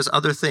then I think there's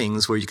other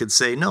things where you could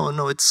say,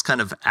 no, it's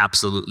kind of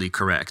absolutely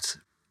correct.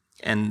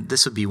 And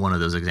this would be one of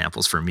those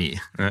examples for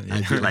me. Yeah.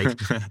 I'd be like,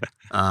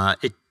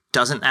 it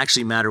doesn't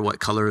actually matter what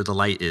color the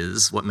light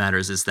is. What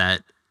matters is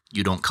that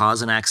you don't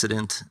cause an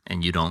accident,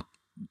 and you don't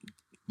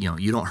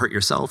hurt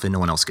yourself, and no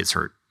one else gets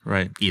hurt.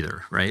 Right.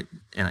 Either, right?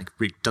 And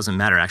it doesn't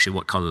matter actually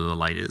what color the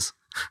light is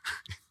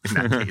in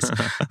that case.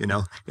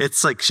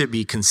 It's like should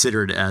be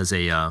considered as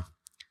a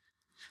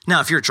now,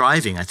 if you're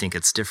driving, I think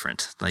it's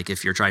different. Like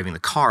if you're driving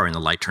the car and the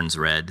light turns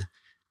red,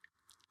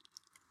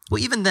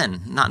 well, even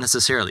then, not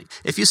necessarily.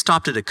 If you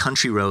stopped at a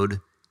country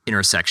road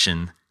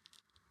intersection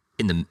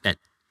at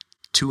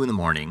 2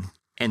 a.m.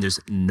 and there's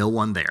no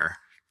one there,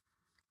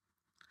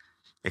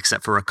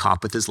 except for a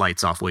cop with his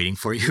lights off waiting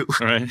for you,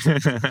 Right.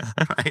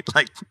 right?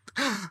 Like,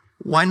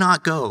 why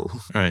not go?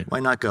 Right.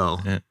 Why not go?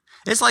 Yeah.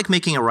 It's like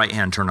making a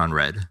right-hand turn on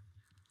red,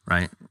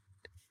 right?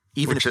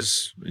 Even Which if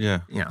is,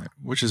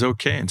 which is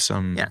okay in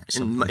some.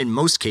 in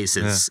most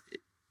cases,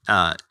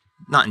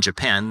 not in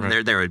Japan,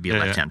 Right. there would be a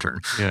left-hand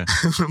turn. Yeah.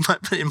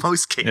 but in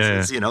most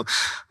cases,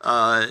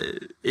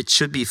 it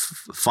should be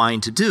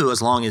fine to do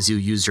as long as you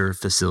use your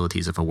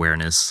facilities of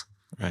awareness,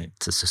 Right.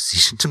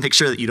 to make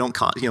sure that you don't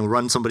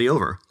run somebody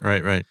over.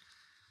 Right. Right.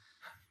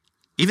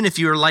 Even if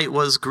your light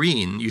was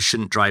green, you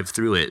shouldn't drive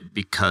through it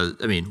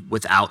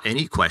without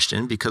any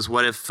question, because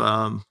what if,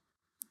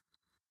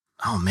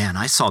 oh man,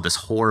 I saw this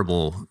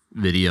horrible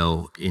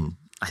video in,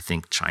 I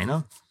think,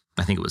 China.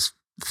 I think it was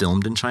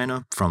filmed in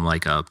China from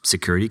like a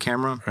security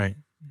camera. Right.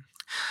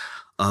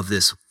 Of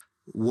this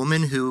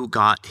woman who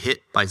got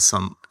hit by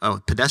a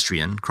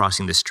pedestrian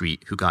crossing the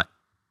street who got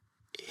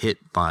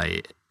hit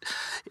by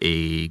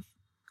a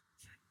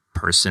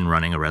person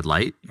running a red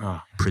light,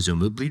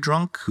 presumably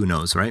drunk, who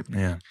knows, right?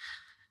 Yeah.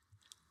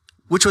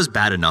 Which was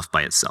bad enough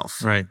by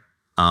itself. Right.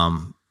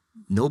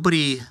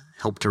 Nobody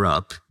helped her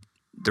up.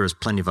 There was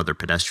plenty of other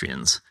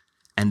pedestrians.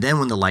 And then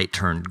when the light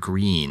turned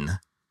green,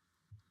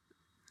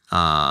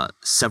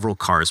 several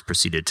cars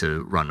proceeded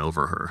to run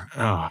over her.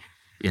 Oh.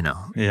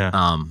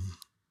 Yeah.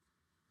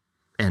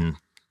 And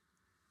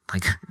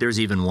like there's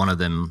even one of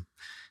them,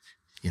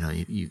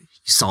 you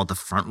saw the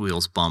front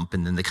wheels bump,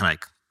 and then they kind of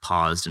like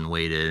paused and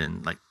waited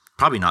and like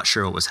probably not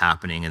sure what was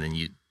happening, and then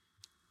you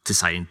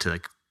deciding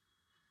to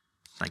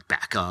like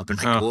back up and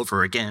go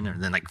over again,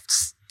 and then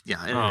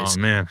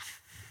Man.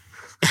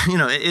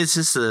 It's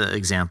just an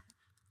example.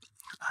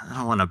 I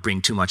don't want to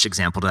bring too much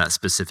example to that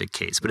specific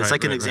case, but it's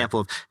like an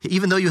example of,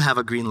 even though you have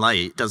a green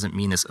light, doesn't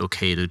mean it's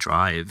okay to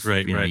drive.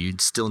 Right. You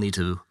still need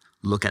to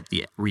look at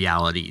the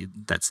reality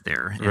that's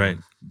there. And Right.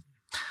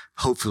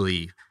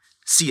 hopefully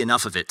see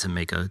enough of it to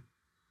make a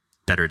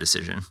better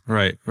decision.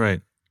 Right.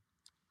 Right.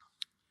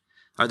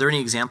 Are there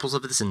any examples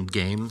of this in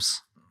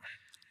games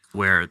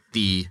where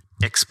the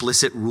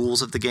explicit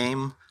rules of the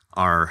game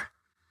are,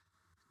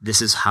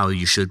 this is how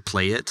you should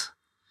play it,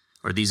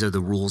 or these are the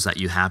rules that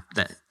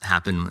that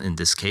happen in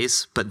this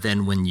case, but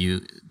then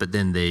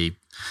they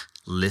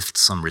lift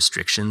some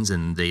restrictions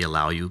and they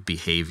allow you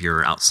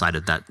behavior outside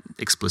of that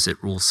explicit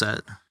rule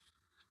set?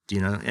 Do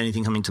you know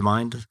anything coming to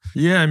mind?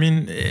 Yeah, I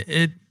mean,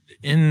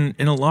 in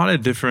a lot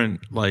of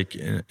different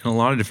in a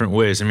lot of different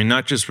ways. I mean,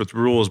 not just with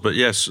rules, but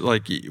yes,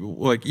 like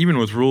even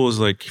with rules,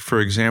 like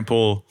for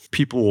example,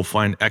 people will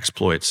find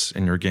exploits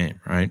in your game,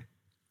 right?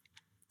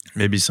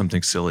 Maybe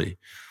something silly,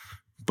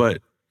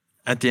 but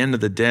at the end of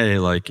the day,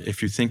 like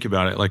if you think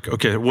about it, like,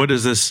 okay, what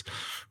is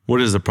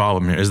the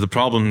problem here? Is the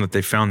problem that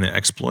they found the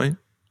exploit?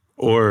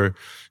 Or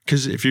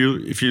because if you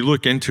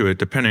look into it,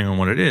 depending on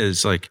what it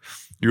is, like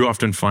you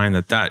often find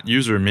that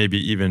user may be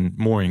even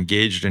more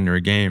engaged in your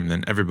game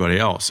than everybody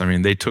else. I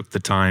mean, they took the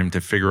time to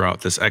figure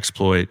out this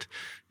exploit.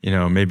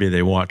 Maybe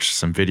they watched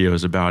some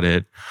videos about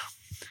it.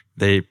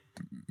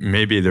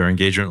 Maybe their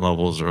engagement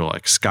levels are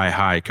like sky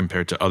high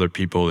compared to other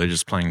people. They're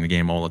just playing the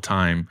game all the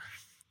time.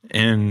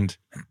 And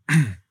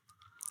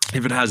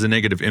if it has a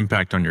negative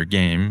impact on your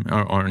game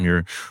or on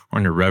your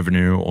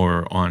revenue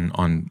or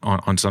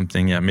on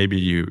something, yeah, maybe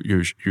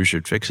you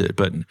should fix it.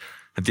 But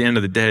at the end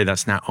of the day,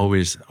 that's not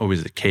always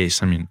the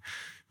case. I mean,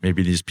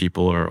 maybe these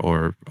people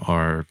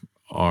are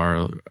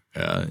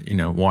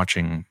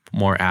watching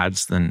more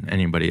ads than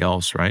anybody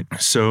else, right?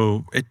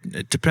 So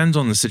it depends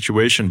on the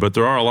situation, but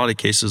there are a lot of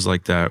cases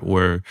like that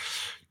where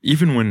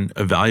even when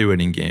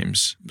evaluating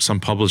games, some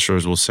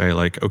publishers will say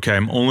like, okay,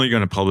 I'm only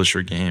going to publish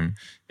your game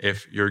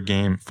if your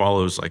game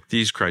follows like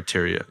these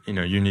criteria.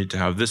 You need to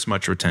have this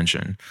much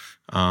retention.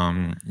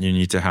 You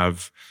need to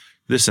have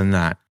this and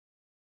that.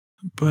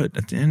 But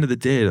at the end of the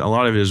day, a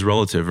lot of it is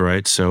relative,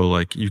 right? So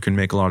like you can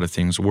make a lot of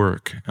things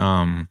work.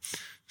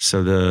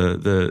 So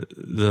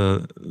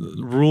the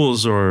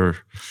rules are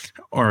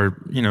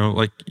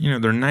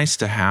they're nice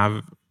to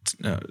have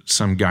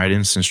some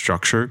guidance and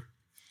structure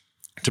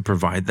to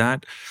provide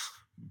that,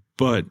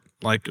 but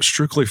like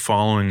strictly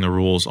following the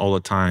rules all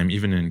the time,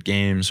 even in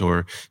games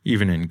or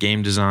even in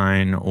game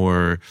design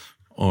or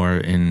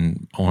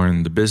in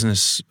the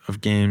business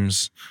of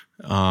games,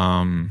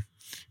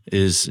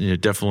 is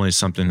definitely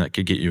something that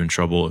could get you in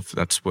trouble if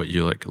that's what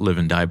you like live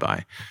and die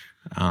by.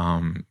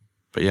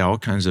 But yeah, all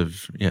kinds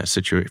of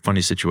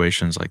funny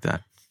situations like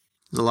that.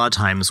 There's a lot of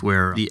times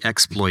where the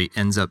exploit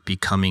ends up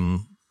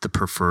becoming the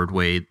preferred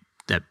way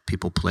that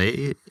people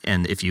play,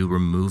 and if you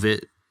remove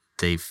it,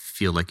 they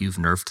feel like you've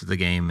nerfed the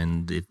game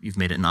and you've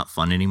made it not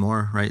fun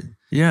anymore, right?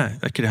 Yeah,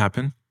 that could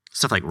happen.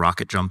 Stuff like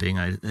rocket jumping,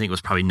 I think it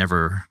was probably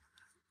never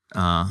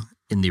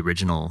in the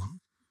original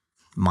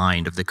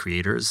mind of the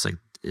creators. Like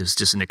it was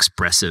just an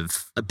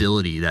expressive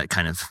ability that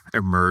kind of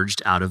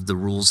emerged out of the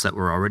rules that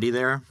were already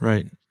there.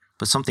 Right.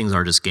 But some things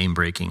are just game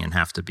breaking and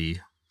have to be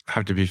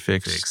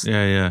fixed.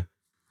 Yeah.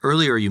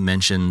 Earlier you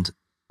mentioned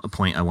a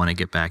point I want to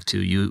get back to.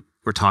 You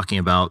were talking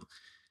about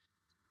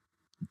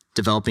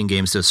developing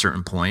games to a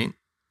certain point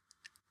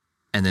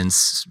and then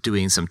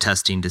doing some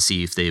testing to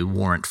see if they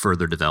warrant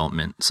further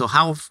development. So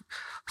how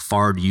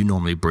far do you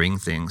normally bring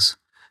things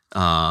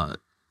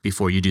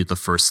before you do the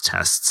first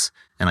tests?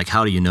 And like,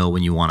 how do you know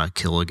when you want to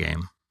kill a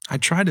game? I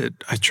try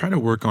to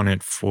work on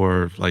it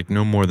for like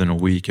no more than a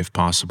week, if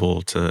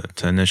possible, to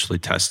initially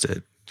test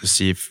it to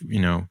see if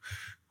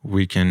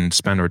we can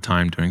spend our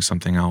time doing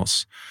something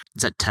else.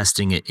 Is that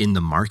testing it in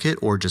the market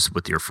or just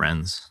with your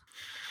friends?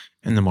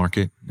 In the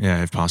market,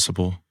 yeah, if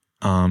possible,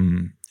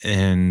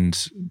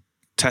 and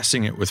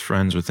testing it with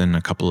friends within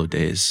a couple of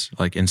days,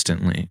 like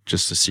instantly,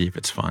 just to see if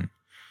it's fun,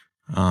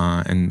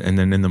 and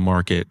then in the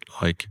market,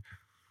 like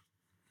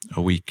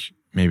a week,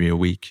 maybe a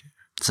week.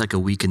 It's like a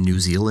week in New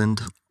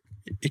Zealand.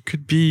 It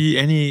could be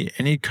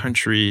any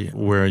country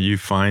where you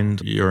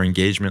find your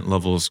engagement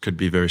levels could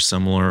be very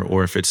similar,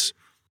 or if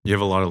you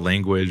have a lot of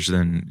language,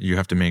 then you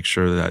have to make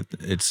sure that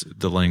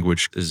the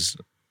language is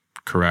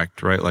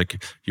correct, right?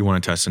 Like you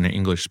want to test in an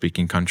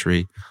English-speaking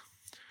country.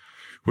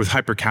 With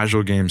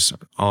hyper-casual games,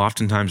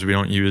 oftentimes we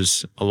don't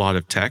use a lot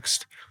of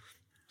text.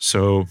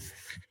 So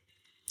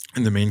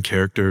and the main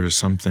character is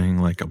something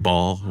like a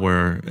ball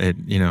where it,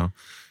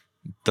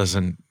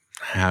 doesn't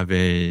have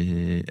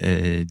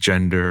a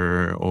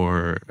gender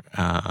or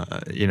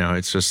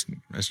it's just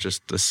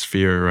a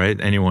sphere, right?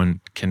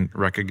 Anyone can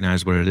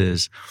recognize what it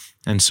is.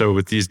 And so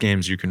with these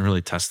games you can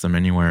really test them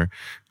anywhere,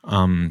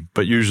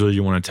 but usually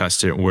you want to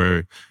test it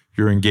where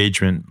your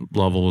engagement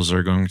levels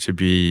are going to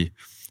be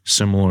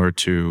similar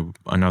to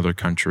another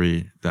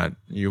country that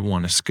you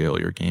want to scale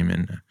your game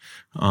in,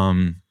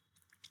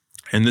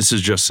 and this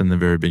is just in the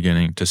very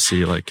beginning to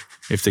see like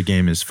if the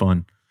game is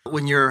fun.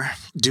 When you're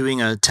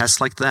doing a test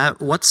like that,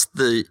 what's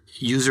the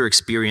user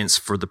experience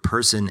for the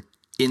person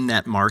in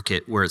that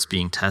market where it's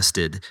being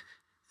tested?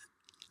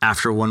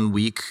 After 1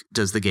 week,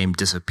 does the game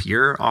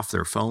disappear off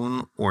their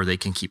phone, or they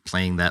can keep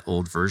playing that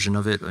old version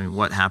of it? I mean,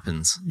 what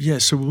happens? Yeah,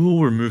 so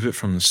we'll remove it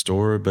from the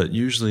store, but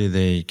usually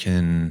they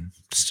can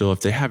still,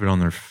 if they have it on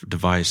their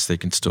device, they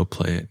can still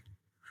play it.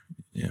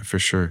 Yeah, for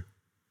sure.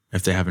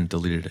 If they haven't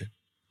deleted it.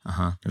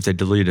 If they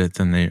delete it,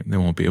 then they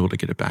won't be able to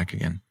get it back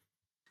again.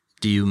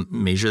 Do you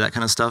measure that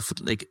kind of stuff?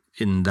 Like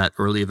in that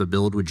early of a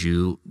build, would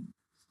you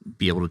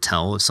be able to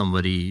tell if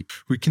somebody...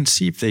 We can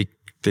see if they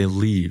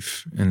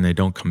leave and they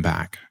don't come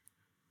back.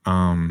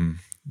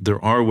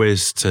 There are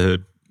ways to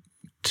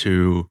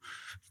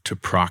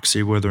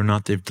proxy whether or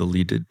not they've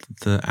deleted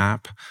the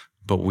app,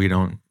 but we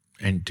don't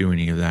do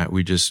any of that.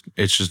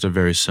 It's just a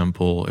very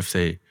simple, if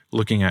they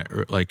looking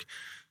at like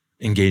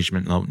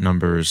engagement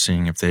numbers,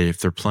 seeing if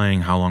they're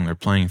playing, how long they're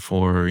playing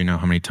for,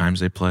 how many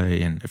times they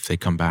play, and if they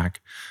come back.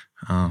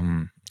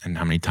 And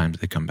how many times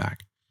they come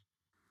back.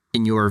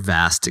 In your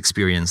vast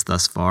experience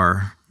thus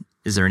far,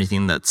 is there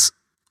anything that's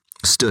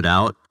stood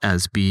out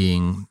as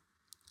being,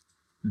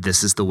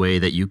 this is the way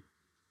that you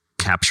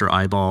capture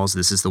eyeballs,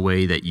 this is the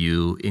way that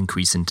you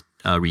increase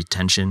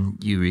retention,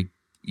 you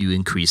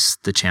increase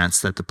the chance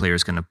that the player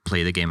is going to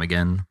play the game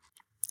again.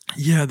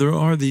 Yeah, there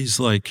are these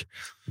like,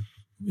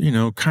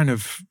 kind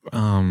of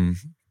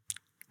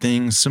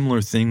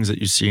similar things that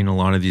you see in a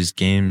lot of these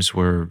games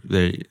where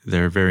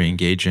they're very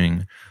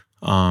engaging.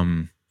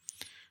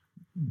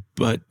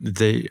 But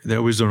they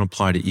always don't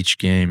apply to each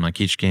game. Like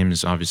each game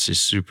is obviously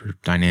super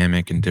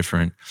dynamic and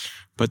different.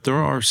 But there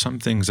are some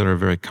things that are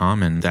very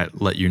common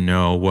that let you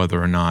know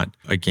whether or not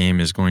a game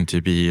is going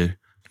to be,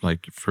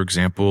 like, for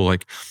example,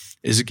 like,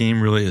 is a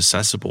game really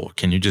accessible?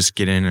 Can you just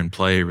get in and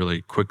play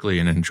really quickly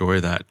and enjoy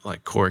that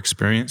like core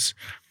experience?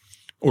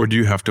 Or do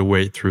you have to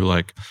wait through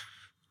like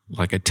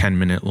a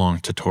 10-minute long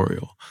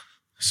tutorial?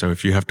 So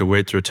if you have to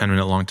wait through a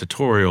 10-minute long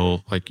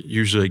tutorial, like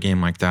usually a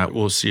game like that,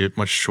 we'll see it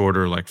much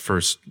shorter, like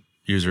first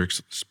user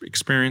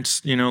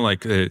experience,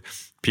 like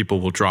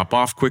people will drop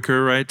off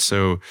quicker, right?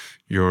 So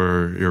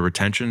your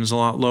retention is a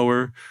lot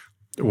lower.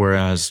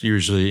 Whereas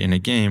usually in a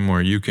game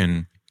where you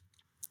can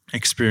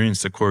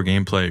experience the core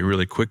gameplay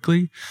really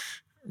quickly,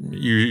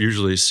 you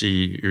usually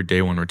see your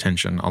day one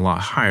retention a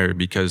lot higher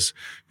because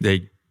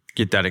they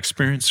get that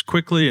experience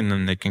quickly and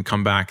then they can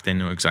come back. They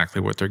know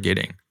exactly what they're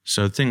getting.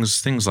 So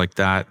things like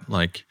that,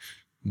 like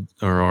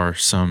there are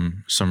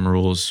some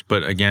rules,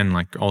 but again,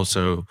 like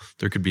also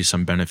there could be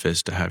some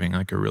benefits to having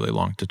like a really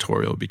long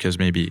tutorial because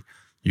maybe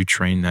you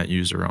train that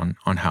user on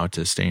how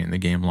to stay in the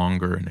game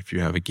longer. And if you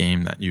have a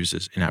game that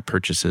uses in-app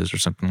purchases or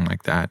something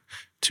like that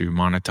to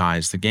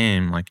monetize the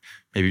game, like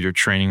maybe you're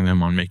training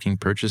them on making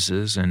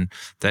purchases and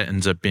that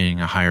ends up being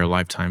a higher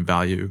lifetime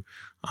value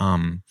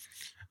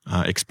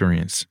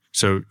experience.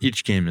 So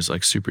each game is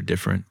like super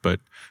different, but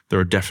there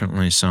are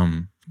definitely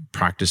some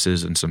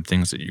practices and some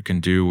things that you can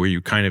do where you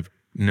kind of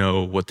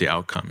know what the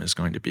outcome is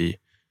going to be.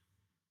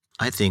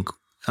 I think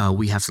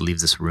we have to leave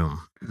this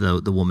room.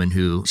 The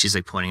woman she's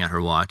like pointing at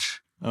her watch.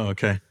 Oh,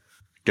 okay.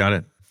 Got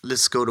it.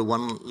 Let's go to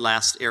one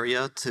last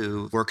area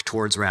to work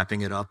towards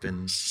wrapping it up.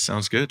 And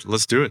sounds good.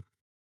 Let's do it.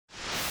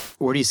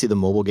 Where do you see the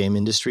mobile game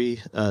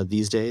industry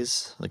these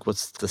days? Like,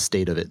 what's the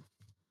state of it?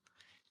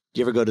 Do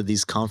you ever go to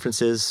these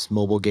conferences,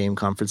 mobile game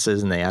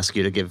conferences, and they ask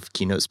you to give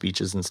keynote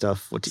speeches and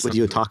stuff? What do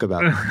you talk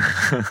about?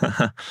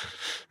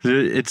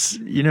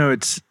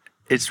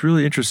 It's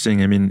really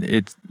interesting. I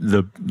mean,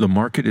 the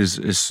market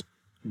is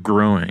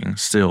growing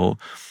still,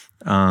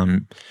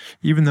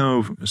 even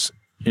though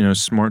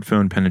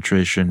smartphone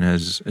penetration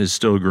is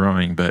still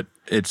growing, but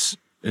it's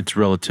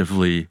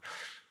relatively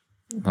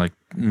like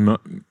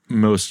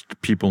most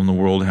people in the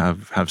world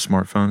have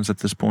smartphones at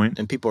this point,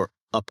 and people are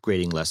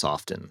upgrading less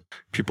often.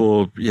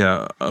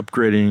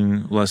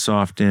 Upgrading less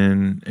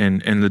often,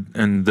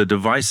 and the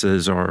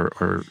devices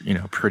are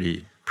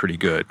pretty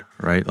good,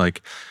 right?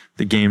 Like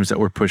the games that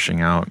we're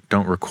pushing out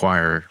don't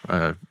require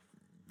a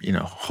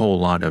whole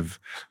lot of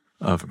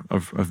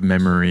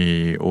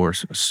memory or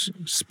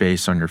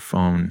space on your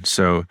phone.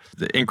 So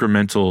the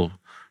incremental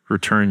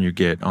return you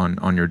get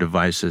on your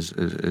device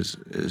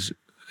is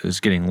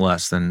getting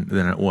less than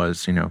it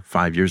was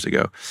 5 years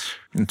ago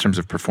in terms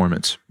of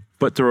performance.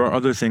 But there are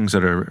other things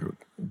that are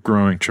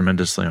growing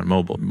tremendously on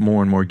mobile.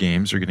 More and more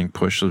games are getting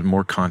pushed. So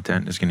more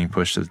content is getting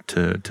pushed to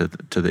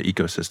the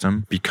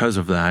ecosystem. Because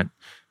of that,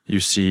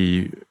 you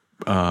see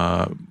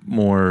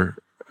more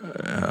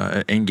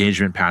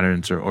engagement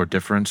patterns are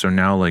different. So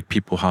now, like,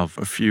 people have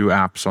a few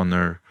apps on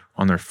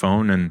their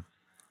phone, and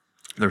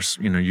there's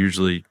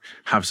usually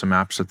have some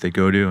apps that they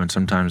go to, and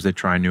sometimes they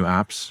try new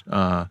apps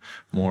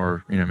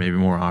maybe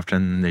more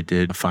often than they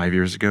did 5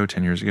 years ago,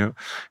 10 years ago,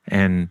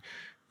 and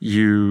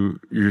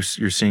you're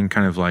seeing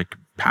kind of like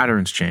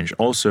patterns change.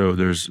 Also,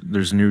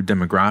 there's new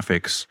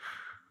demographics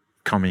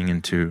coming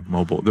into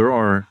mobile. There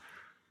are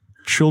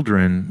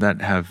children that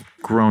have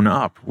grown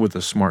up with a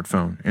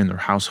smartphone in their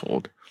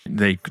household.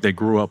 They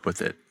grew up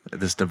with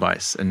this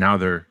device, and now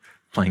they're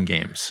playing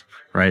games,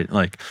 right?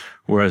 Like,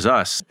 whereas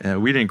us,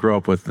 we didn't grow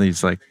up with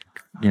these like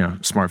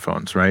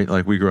smartphones, right?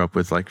 Like we grew up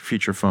with like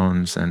feature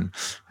phones, and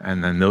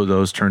then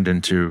those turned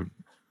into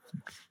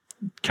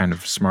kind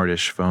of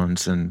smartish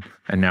phones, and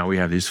now we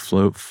have these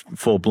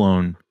full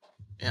blown.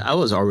 I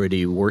was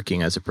already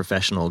working as a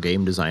professional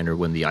game designer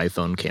when the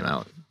iPhone came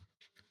out.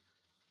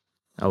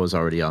 I was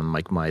already on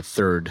like my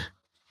third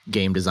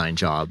game design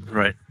job,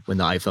 right, when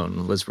the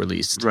iPhone was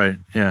released. Right.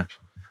 Yeah.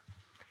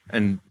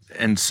 And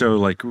so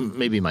like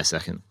maybe my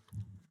second.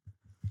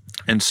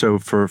 And so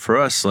for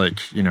us, like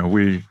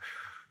we've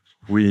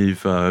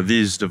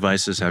these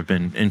devices have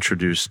been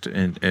introduced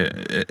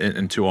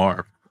into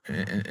our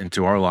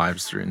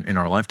lives in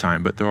our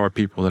lifetime, but there are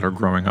people that are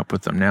growing up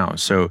with them now.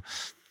 So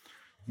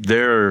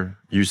their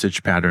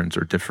usage patterns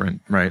are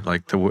different, right?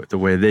 Like the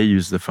way they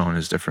use the phone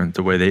is different.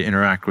 The way they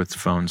interact with the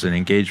phones and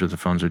engage with the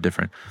phones are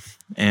different.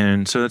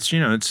 And so that's,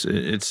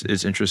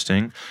 it's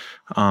interesting.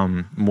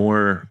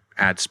 More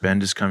ad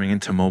spend is coming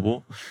into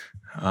mobile.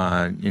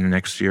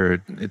 Next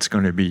year it's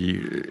going to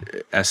be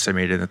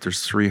estimated that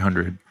there's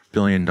 $300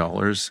 billion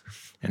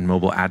in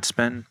mobile ad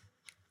spend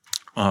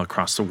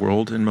across the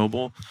world in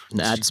mobile.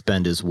 And ad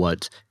spend is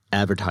what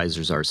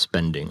advertisers are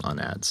spending on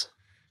ads.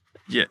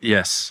 Yeah.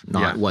 Yes.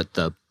 Not what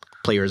the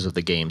players of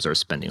the games are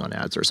spending on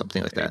ads or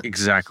something like that.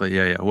 Exactly.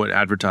 Yeah. What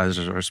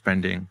advertisers are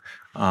spending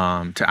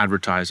to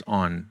advertise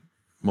on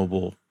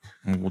mobile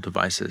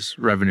devices,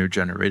 revenue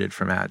generated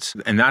from ads.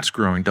 And that's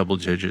growing double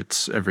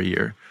digits every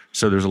year.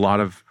 So there's a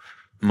lot of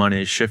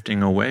money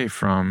shifting away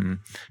from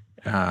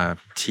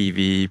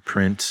TV,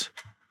 print,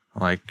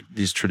 like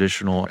these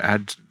traditional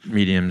ad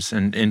mediums,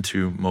 and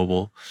into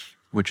mobile,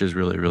 which is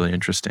really, really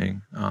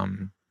interesting.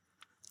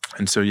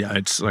 And so, yeah,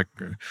 it's like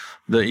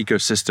the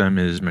ecosystem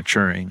is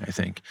maturing, I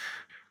think.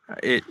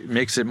 It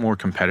makes it more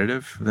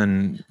competitive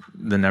than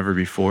ever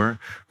before,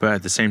 but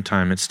at the same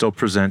time, it still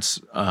presents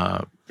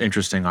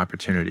interesting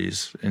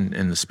opportunities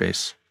in the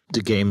space.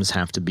 Do games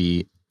have to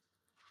be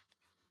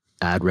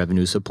ad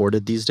revenue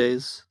supported these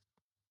days?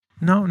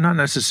 No, not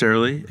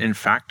necessarily. In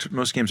fact,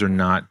 most games are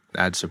not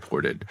ad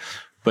supported,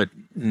 but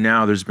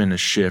now there's been a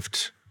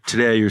shift.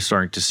 Today, you're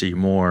starting to see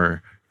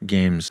more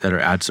games that are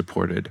ad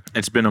supported.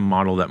 It's been a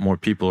model that more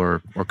people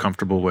are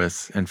comfortable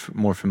with and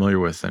more familiar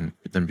with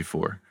than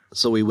before.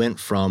 So we went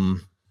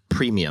from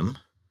premium,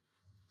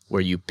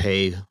 where you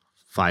pay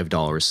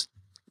 $5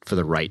 for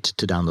the right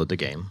to download the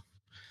game,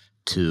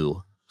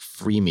 to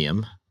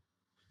freemium,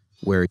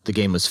 where the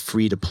game was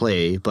free to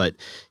play, but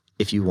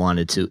if you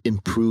wanted to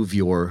improve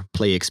your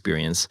play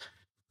experience,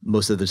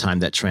 most of the time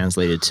that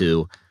translated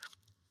to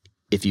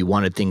if you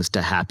wanted things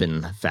to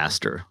happen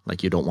faster,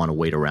 like you don't want to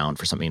wait around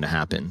for something to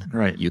happen,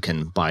 right? You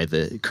can buy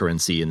the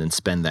currency and then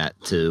spend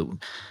that to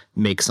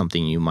make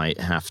something you might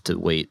have to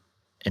wait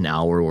an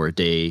hour or a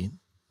day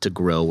to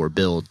grow or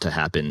build to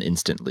happen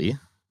instantly,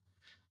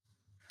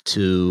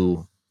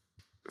 to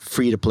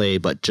free to play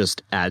but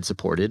just ad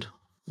supported,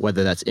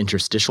 whether that's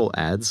interstitial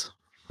ads,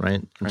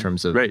 right? In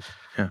terms of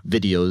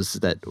videos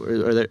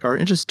that are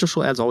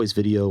interstitial ads always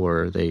video,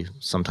 or are they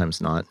sometimes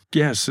not?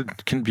 Yes,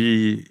 it could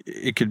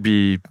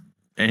be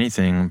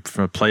anything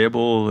from a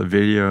playable, a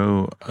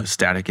video, a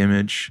static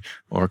image,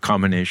 or a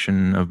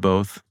combination of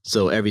both.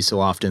 So every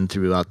so often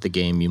throughout the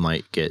game, you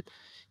might get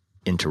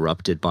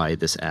interrupted by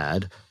this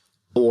ad,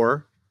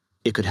 or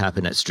it could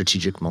happen at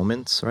strategic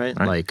moments, right?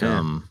 Like,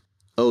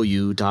 oh,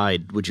 you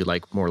died. Would you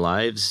like more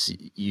lives?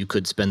 You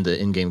could spend the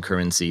in-game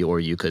currency, or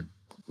you could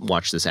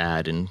watch this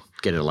ad and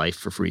get a life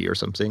for free or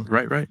something.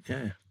 Right.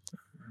 Yeah.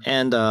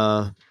 And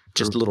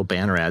just little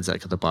banner ads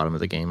like at the bottom of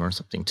the game or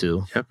something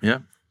too.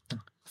 Yep.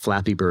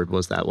 Flappy Bird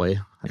was that way,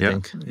 I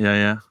think.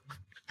 Yeah.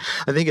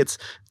 I think it's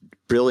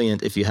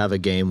brilliant if you have a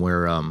game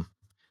where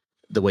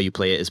the way you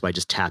play it is by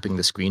just tapping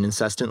the screen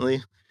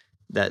incessantly.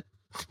 That,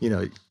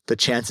 the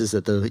chances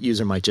that the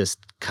user might just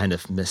kind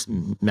of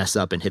mess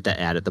up and hit that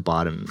ad at the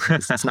bottom,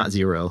 it's not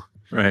zero.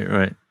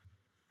 Right.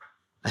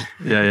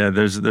 Yeah.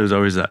 There's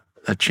always that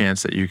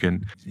chance that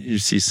you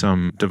see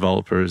some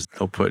developers,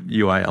 they'll put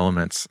UI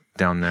elements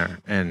down there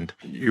and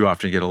you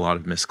often get a lot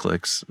of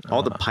misclicks.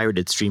 All the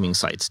pirated streaming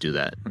sites do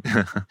that.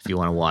 If you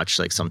want to watch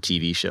like some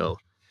TV show,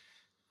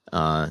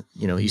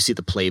 you see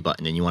the play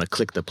button and you want to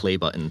click the play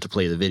button to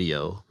play the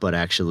video, but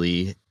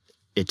actually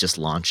it just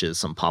launches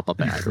some pop-up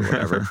ad or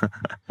whatever.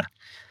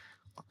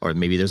 Or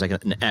maybe there's like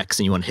an X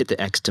and you want to hit the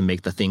X to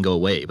make the thing go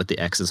away, but the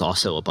X is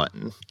also a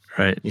button.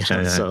 Right.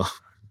 So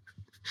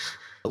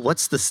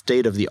what's the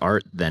state of the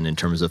art then in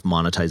terms of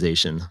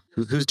monetization?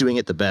 Who's doing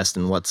it the best,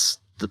 and what's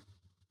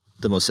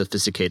the most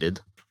sophisticated?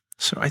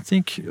 So I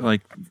think,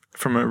 like,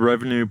 from a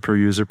revenue per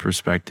user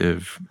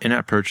perspective,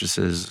 in-app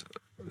purchases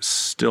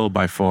still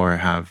by far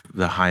have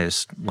the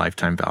highest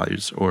lifetime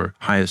values or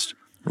highest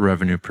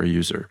revenue per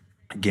user.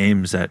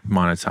 Games that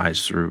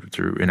monetize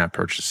through in-app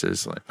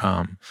purchases,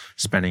 like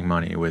spending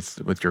money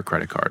with your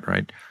credit card,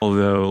 right?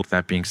 Although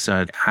that being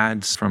said,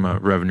 ads from a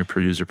revenue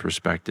per user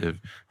perspective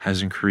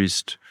has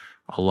increased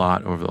a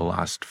lot over the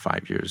last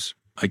 5 years.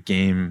 A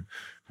game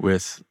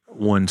with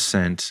 1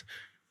 cent,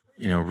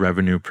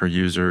 revenue per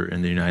user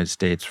in the United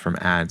States from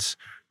ads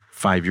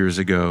 5 years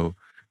ago,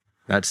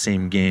 that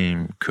same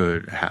game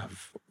could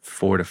have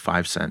 4 to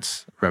 5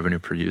 cents revenue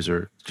per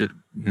user. Just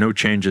no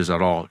changes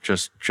at all,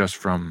 just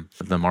from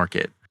the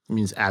market. It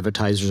means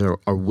advertisers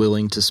are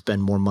willing to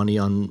spend more money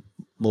on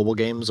mobile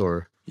games,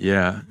 or?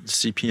 Yeah,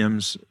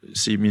 CPMs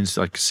means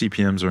like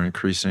CPMs are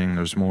increasing.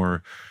 There's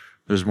more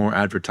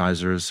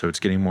advertisers, so it's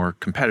getting more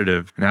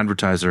competitive. An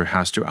advertiser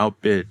has to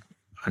outbid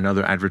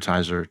another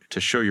advertiser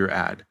to show your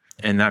ad.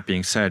 And that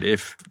being said,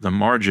 if the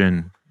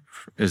margin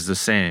is the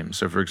same,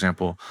 so for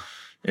example,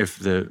 if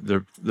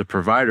the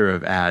provider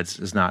of ads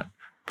is not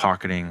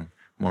pocketing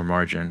more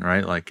margin,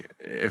 right? Like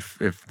if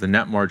the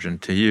net margin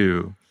to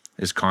you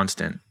is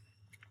constant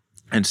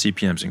and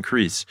CPMs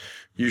increase,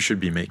 you should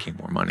be making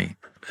more money.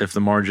 If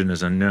the margin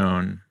is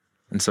unknown,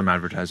 and some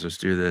advertisers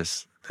do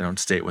this, they don't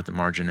state what the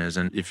margin is.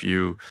 And if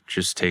you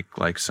just take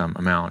like some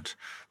amount,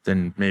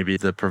 then maybe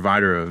the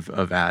provider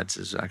of ads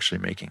is actually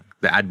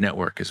the ad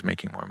network is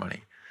making more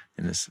money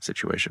in this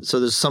situation. So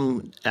there's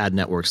some ad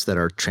networks that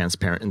are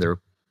transparent in their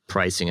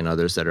pricing and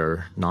others that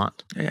are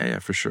not? Yeah,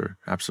 for sure.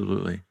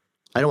 Absolutely.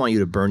 I don't want you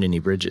to burn any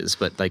bridges,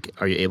 but like,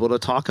 are you able to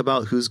talk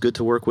about who's good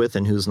to work with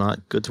and who's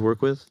not good to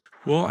work with?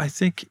 Well, I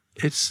think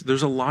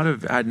There's a lot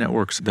of ad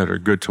networks that are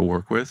good to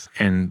work with,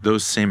 and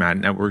those same ad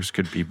networks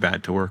could be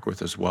bad to work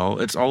with as well.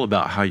 It's all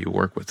about how you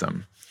work with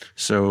them.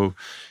 So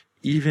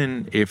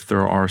even if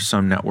there are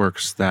some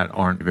networks that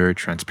aren't very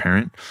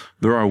transparent,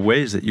 there are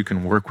ways that you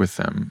can work with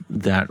them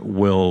that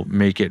will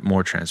make it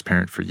more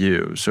transparent for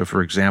you. So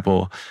for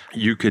example,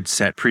 you could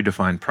set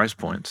predefined price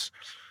points,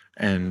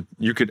 and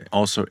you could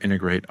also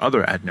integrate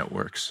other ad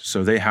networks.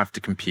 So they have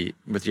to compete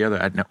with the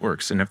other ad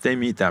networks. And if they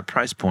meet that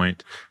price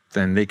point,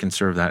 then they can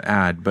serve that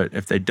ad. But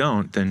if they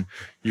don't, then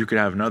you could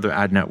have another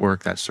ad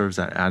network that serves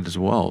that ad as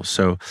well.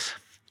 So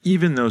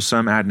even though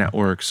some ad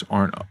networks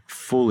aren't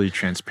fully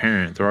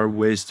transparent, there are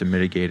ways to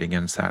mitigate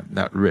against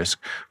that risk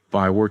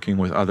by working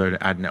with other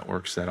ad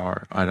networks that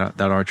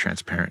are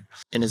transparent.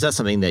 And is that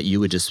something that you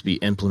would just be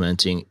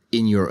implementing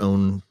in your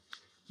own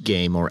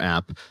game or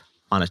app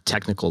on a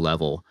technical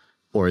level,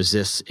 or is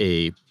this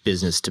a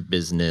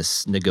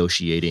business-to-business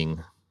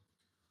negotiating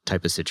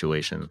type of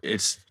situation?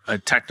 It's a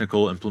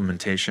technical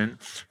implementation,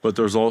 but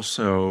there's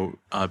also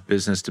a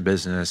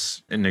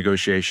business-to-business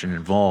negotiation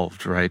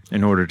involved, right?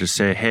 In order to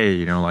say,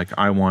 hey, like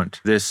I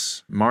want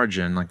this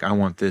margin, like I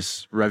want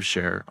this rev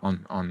share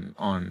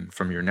on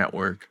from your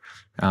network,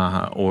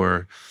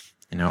 or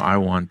I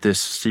want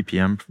this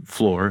CPM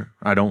floor.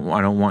 I don't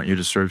want you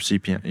to serve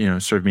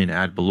CPM, serve me an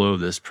ad below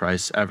this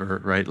price ever,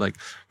 right? Like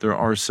there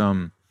are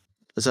some.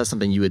 Is that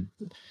something you would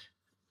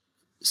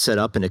set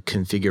up in a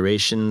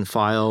configuration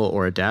file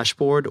or a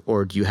dashboard,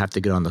 or do you have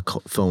to get on the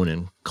phone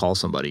and call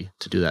somebody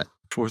to do that?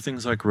 For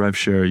things like rev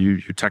share,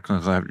 you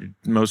technically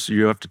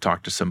you have to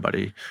talk to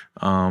somebody.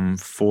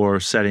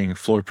 For setting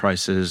floor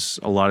prices,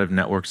 a lot of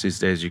networks these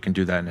days, you can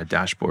do that in a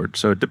dashboard.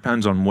 So it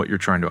depends on what you're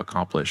trying to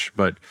accomplish,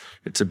 but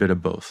it's a bit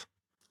of both.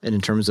 And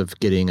in terms of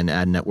getting an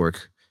ad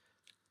network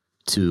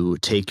to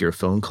take your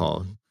phone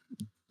call,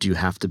 do you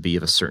have to be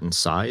of a certain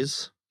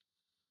size?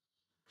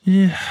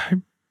 Yeah, it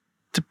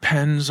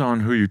depends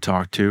on who you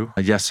talk to.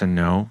 Yes and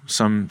no.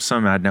 Some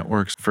ad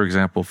networks, for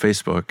example,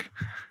 Facebook,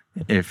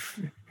 if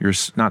you're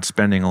not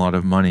spending a lot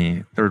of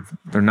money,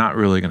 they're not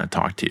really going to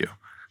talk to you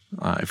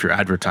if you're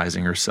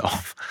advertising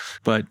yourself.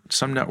 But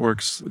some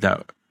networks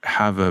that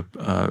have a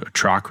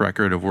track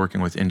record of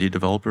working with indie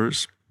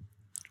developers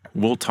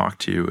will talk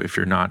to you if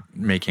you're not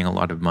making a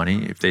lot of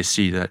money, if they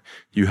see that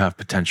you have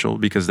potential,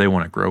 because they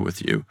want to grow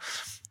with you.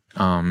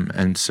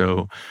 And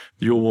so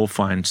you will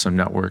find some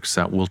networks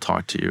that will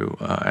talk to you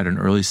at an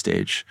early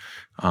stage,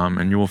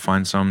 and you will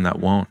find some that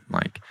won't,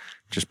 like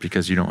just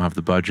because you don't have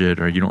the budget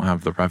or you don't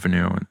have the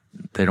revenue, and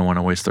they don't want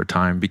to waste their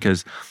time,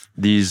 because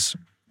these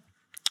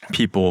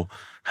people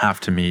have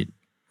to meet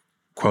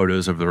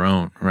quotas of their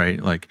own,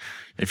 right? Like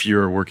if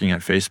you're working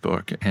at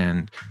Facebook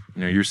and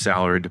your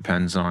salary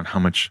depends on how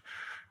much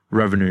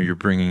revenue you're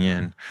bringing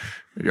in,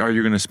 are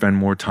you going to spend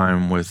more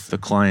time with the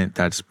client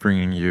that's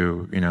bringing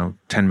you,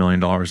 $10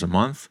 million a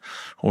month?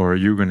 Or are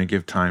you going to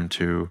give time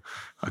to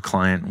a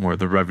client where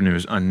the revenue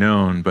is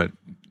unknown, but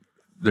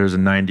there's a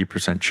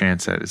 90%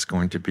 chance that it's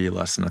going to be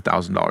less than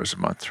 $1,000 a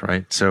month,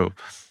 right? So,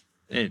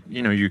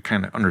 you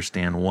kind of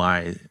understand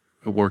why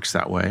it works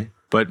that way.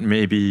 But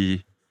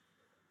maybe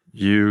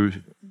you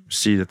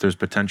see that there's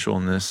potential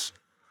in this.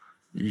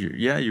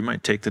 You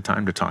might take the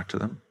time to talk to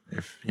them,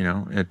 if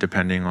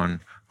depending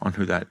on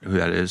who that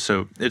is.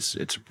 So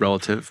it's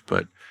relative,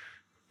 but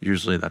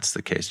usually that's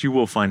the case. You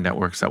will find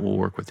networks that will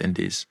work with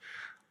indies,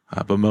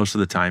 but most of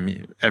the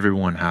time,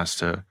 everyone has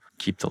to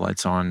keep the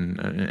lights on,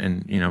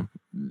 and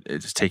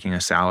it's taking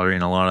a salary,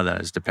 and a lot of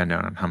that is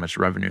dependent on how much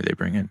revenue they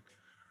bring in.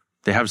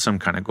 They have some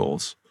kind of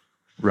goals,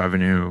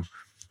 revenue.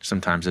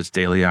 Sometimes it's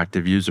daily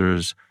active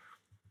users.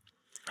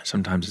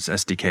 Sometimes it's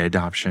SDK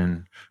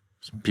adoption.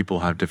 Some people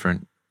have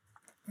different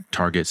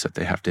targets that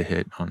they have to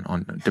hit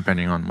on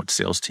depending on what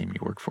sales team you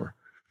work for.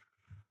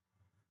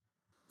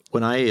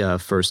 When I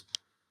first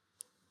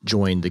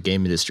joined the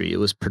game industry, it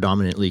was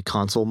predominantly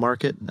console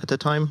market at the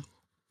time.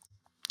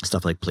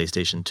 Stuff like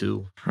PlayStation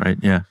 2. Right,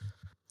 yeah.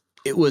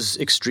 It was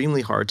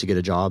extremely hard to get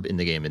a job in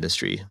the game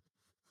industry,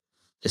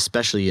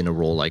 especially in a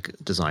role like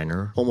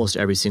designer. Almost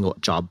every single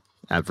job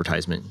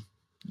advertisement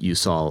you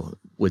saw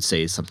would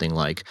say something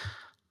like,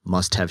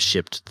 must have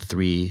shipped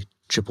 3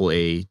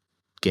 AAA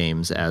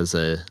games as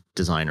a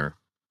designer.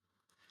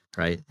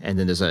 Right. And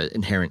then there's an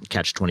inherent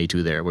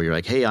catch-22 there where you're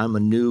like, hey, I'm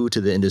new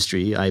to the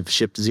industry. I've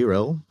shipped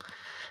 0,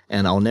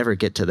 and I'll never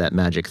get to that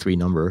magic 3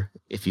 number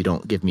if you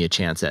don't give me a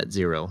chance at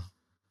 0.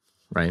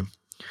 Right.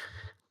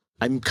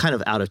 I'm kind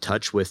of out of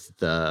touch with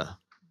the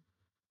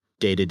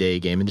day-to-day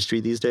game industry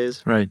these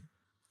days. Right.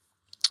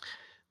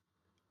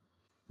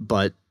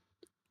 But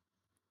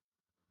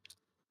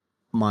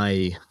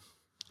I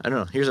don't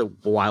know, here's a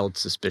wild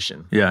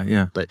suspicion.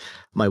 Yeah. But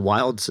my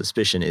wild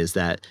suspicion is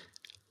that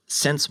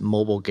since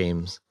mobile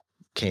games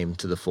came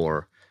to the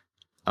fore,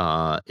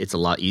 it's a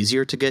lot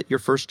easier to get your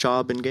first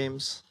job in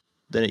games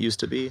than it used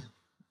to be.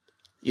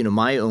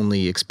 My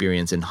only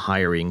experience in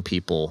hiring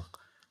people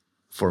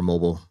for a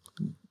mobile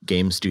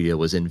game studio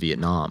was in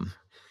Vietnam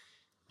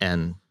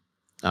and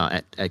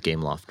at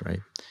Gameloft,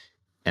 right?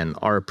 And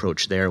our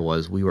approach there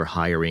was we were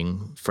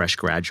hiring fresh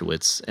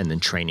graduates and then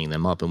training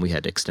them up, and we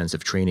had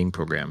extensive training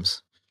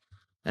programs.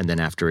 And then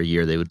after a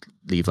year, they would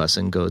leave us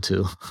and go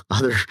to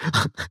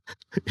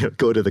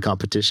go to the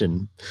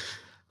competition,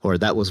 or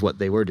that was what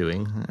they were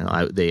doing.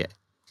 They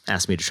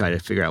asked me to try to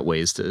figure out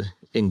ways to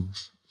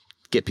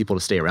get people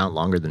to stay around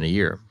longer than a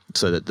year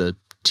so that the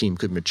team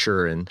could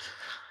mature and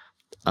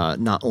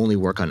not only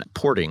work on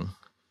porting,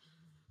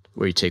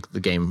 where you take the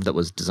game that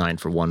was designed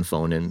for one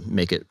phone and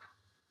make it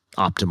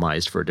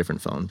optimized for a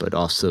different phone, but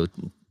also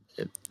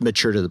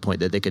mature to the point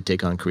that they could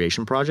take on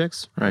creation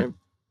projects. Right.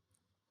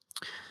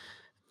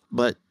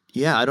 But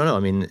yeah, I don't know.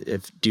 I mean,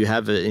 do you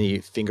have any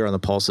finger on the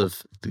pulse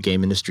of the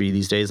game industry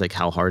these days? Like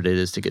how hard it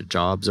is to get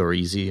jobs or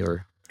easy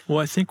or? Well,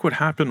 I think what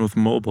happened with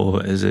mobile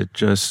is it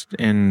just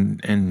in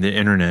the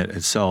internet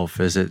itself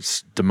is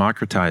it's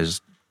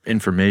democratized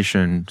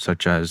information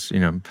such as,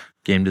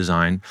 game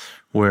design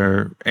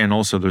and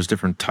also there's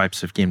different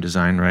types of game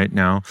design right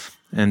now.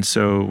 And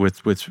so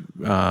with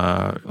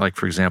like,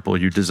 for example,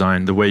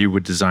 the way you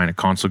would design a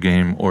console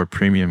game or a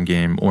premium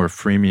game or a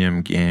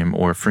freemium game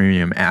or a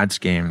freemium ads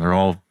game, they're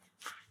all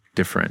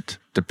different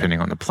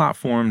depending on the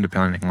platform,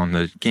 depending on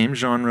the game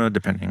genre,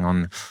 depending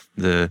on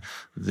the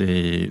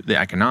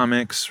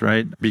economics,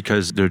 right?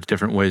 Because there's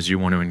different ways you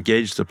want to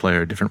engage the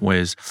player, different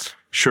ways.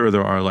 Sure,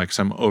 there are like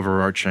some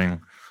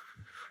overarching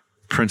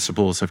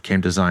principles of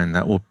game design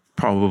that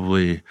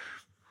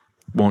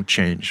won't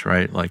change,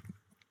 right? Like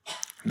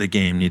the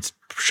game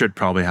should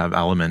probably have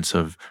elements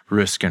of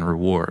risk and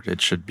reward.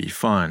 It should be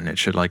fun. It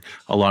should a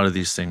lot of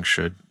these things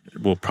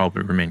will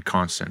probably remain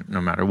constant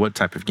no matter what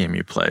type of game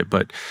you play.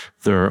 But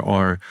there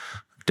are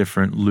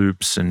different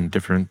loops and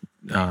different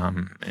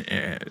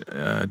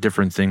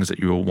things that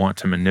you will want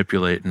to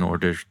manipulate in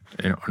order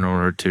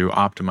to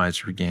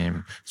optimize your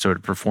game so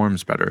it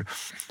performs better.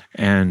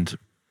 And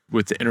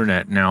with the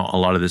internet now, a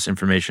lot of this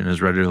information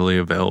is readily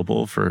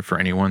available for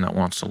anyone that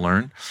wants to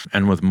learn.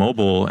 And with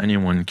mobile,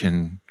 anyone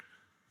can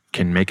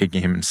make a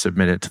game and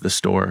submit it to the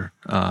store,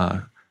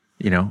 the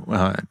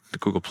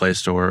Google Play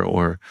Store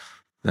or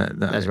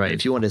That's right.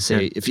 If you want to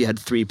say, if you had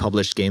 3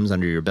 published games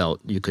under your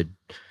belt, you could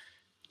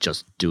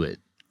just do it.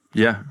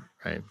 Yeah.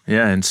 Right.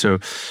 Yeah. And so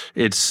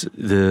it's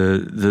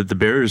the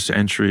barriers to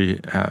entry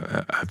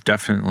have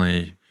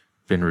definitely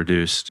been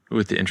reduced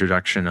with the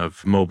introduction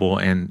of mobile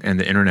and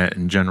the internet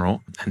in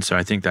general. And so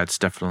I think that's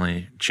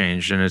definitely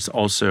changed. And it's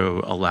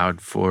also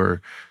allowed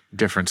for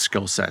different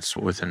skill sets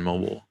within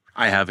mobile.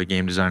 I have a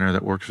game designer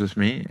that works with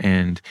me,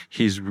 and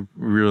he's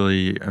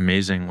really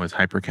amazing with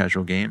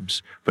hyper-casual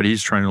games, but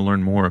he's trying to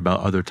learn more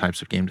about other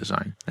types of game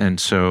design. And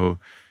so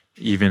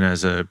even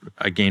as a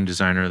game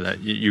designer that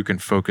you can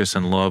focus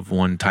and love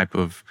one type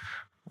of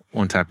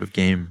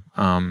game,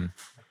 I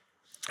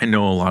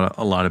know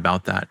a lot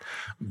about that,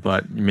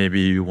 but maybe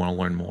you want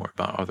to learn more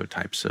about other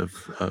types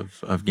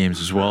of games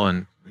as well,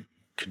 and it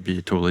could be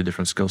a totally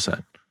different skill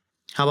set.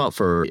 How about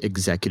for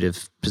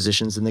executive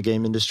positions in the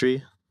game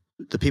industry?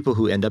 The people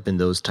who end up in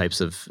those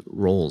types of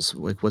roles,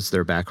 what's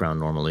their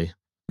background normally?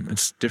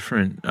 It's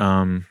different.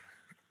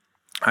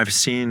 I've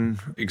seen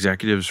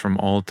executives from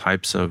all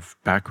types of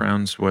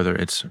backgrounds, whether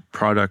it's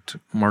product,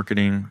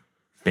 marketing,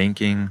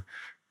 banking,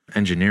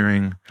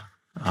 engineering.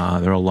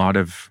 There are a lot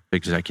of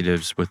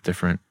executives with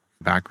different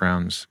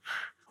backgrounds.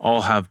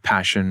 All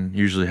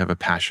usually have a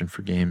passion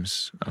for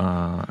games.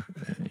 I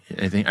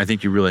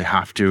think you really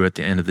have to at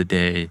the end of the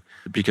day,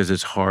 because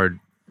it's hard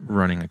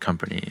running a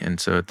company. And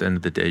so at the end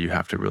of the day, you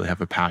have to really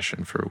have a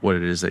passion for what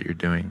it is that you're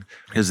doing,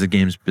 because the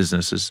games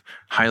business is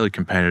highly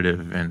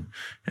competitive and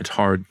it's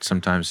hard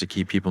sometimes to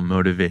keep people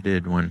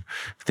motivated when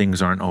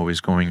things aren't always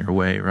going your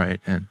way,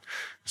 right? And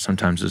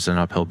sometimes it's an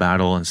uphill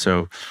battle. And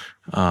so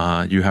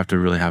you have to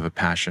really have a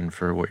passion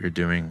for what you're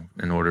doing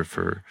in order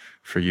for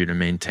you to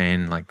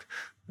maintain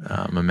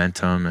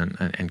momentum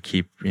and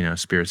keep,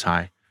 spirits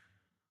high.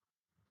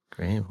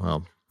 Great.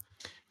 Well,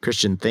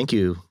 Christian, thank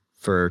you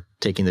for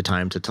taking the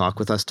time to talk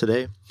with us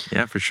today.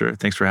 Yeah, for sure.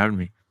 Thanks for having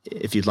me.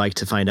 If you'd like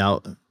to find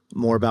out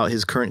more about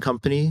his current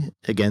company,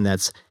 again,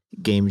 that's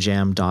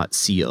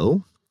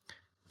gamejam.co.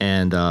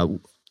 And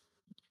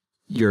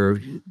your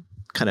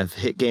kind of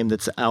hit game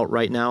that's out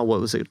right now, what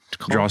was it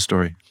called?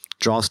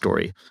 Draw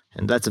Story.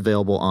 And that's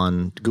available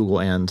on Google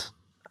and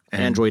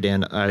Android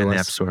and iOS. And the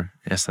App Store.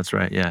 Yes, that's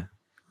right. Yeah.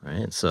 All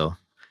right. So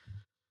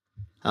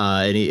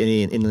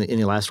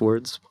any last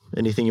words?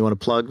 Anything you want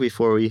to plug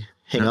before we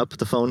hang up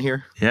the phone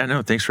here? Yeah,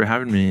 no, thanks for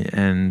having me,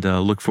 and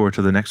look forward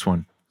to the next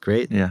one.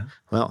 Great. Yeah.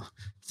 Well,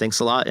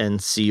 thanks a lot,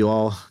 and see you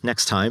all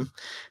next time.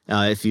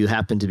 If you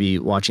happen to be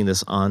watching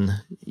this on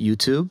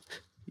YouTube,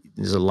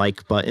 there's a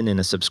like button and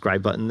a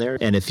subscribe button there.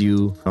 And if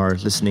you are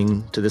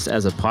listening to this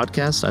as a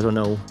podcast, I don't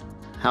know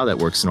how that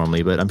works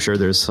normally, but I'm sure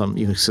there's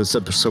you can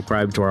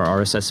subscribe to our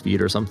RSS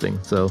feed or something.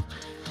 So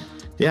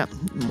yeah,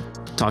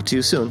 talk to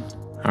you soon.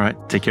 All right.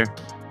 Take care.